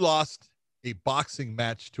 you lost a boxing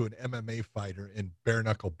match to an MMA fighter in bare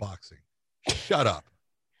knuckle boxing. Shut up.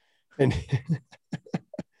 And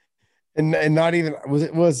not even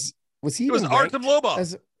was he? It was Artem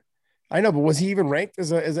Lobov. I know, but was he even ranked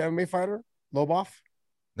as an MMA fighter, Lobov?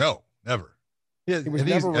 No, never. He was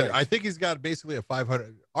never ranked. I think he's got basically a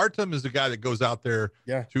 500. Artem is the guy that goes out there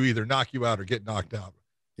to either knock you out or get knocked out.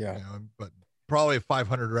 Yeah, but probably a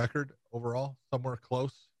 500 record overall, somewhere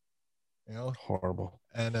close. Horrible.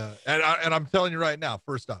 And I'm telling you right now,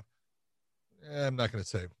 first off, I'm not going to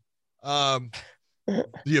say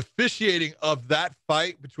the officiating of that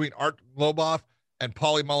fight between Artem Lobov and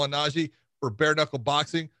Paulie Malignaggi for bare knuckle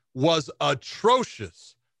boxing was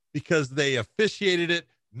atrocious because they officiated it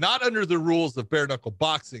not under the rules of bare knuckle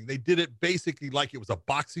boxing. They did it basically like it was a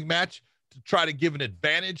boxing match to try to give an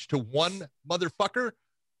advantage to one motherfucker,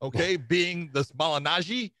 being this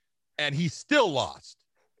Malignaggi, and he still lost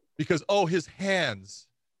because, his hands,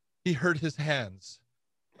 he hurt his hands.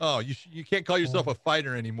 Oh, you can't call yourself a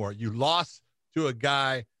fighter anymore. You lost to a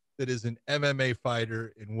guy that is an MMA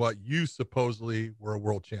fighter in what you supposedly were a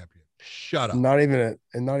world champion. Shut up. Not even a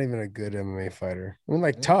good MMA fighter. I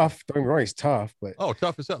mean, tough. Don't get me wrong, he's tough, but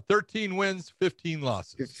tough as hell. 13 wins, 15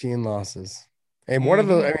 losses. 15 losses. And one of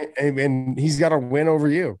the, and he's got a win over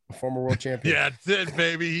you, a former world champion. Yeah, that's it,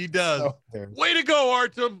 baby. He does. Way to go,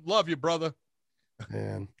 Artem. Love you, brother.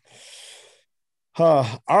 Man. All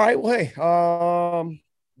right. Well, hey,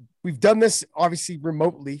 we've done this obviously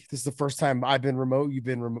remotely. This is the first time I've been remote. You've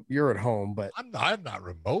been remote. You're at home, but I'm not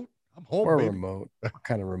remote. I'm home. We're baby. remote. We're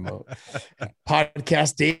kind of remote.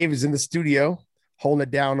 Podcast Dave is in the studio holding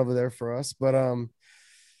it down over there for us. But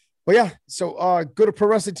yeah. So go to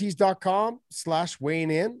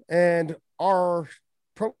prowrestlingtees.com/weighing in, and our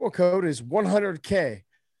promo code is 100K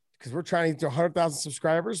because we're trying to get to 100,000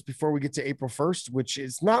 subscribers before we get to April 1st, which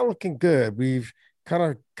is not looking good. We've kind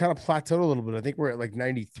of plateaued a little bit. I think we're at like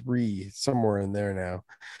 93, somewhere in there now.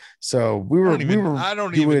 So I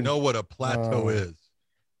don't even know what a plateau is.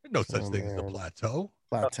 There's no such thing as a plateau.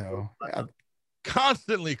 Yeah.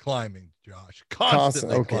 Constantly climbing, Josh.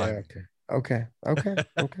 Constantly climbing. Okay. I'll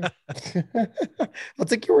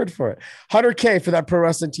take your word for it. 100K for that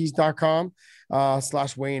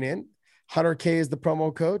prowrestlingtees.com/weighing in. 100K is the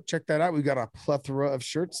promo code. Check that out. We've got a plethora of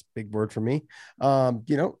shirts. Big word for me.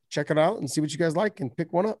 Check it out and see what you guys like and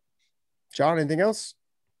pick one up. John, anything else?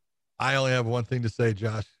 I only have one thing to say,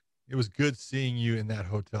 Josh. It was good seeing you in that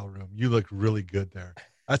hotel room. You look really good there.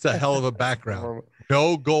 That's a hell of a background.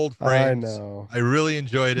 No gold frames. I know. I really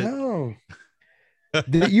enjoyed it. No.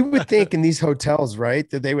 You would think in these hotels, right,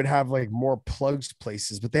 that they would have like more plugged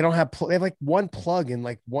places, but they don't have. They have like one plug in,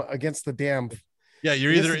 like one against the damn. Yeah,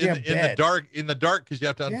 you're either in the dark because you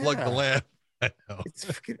have to unplug the lamp. I know.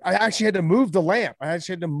 I actually had to move the lamp.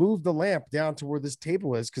 Down to where this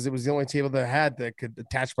table is because it was the only table that I had that could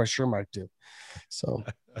attach my Shure to. So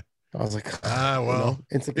I was like,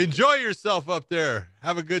 enjoy yourself up there.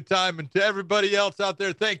 Have a good time. And to everybody else out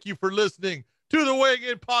there, thank you for listening to the Weighing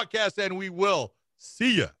In Podcast, and we will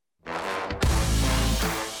see you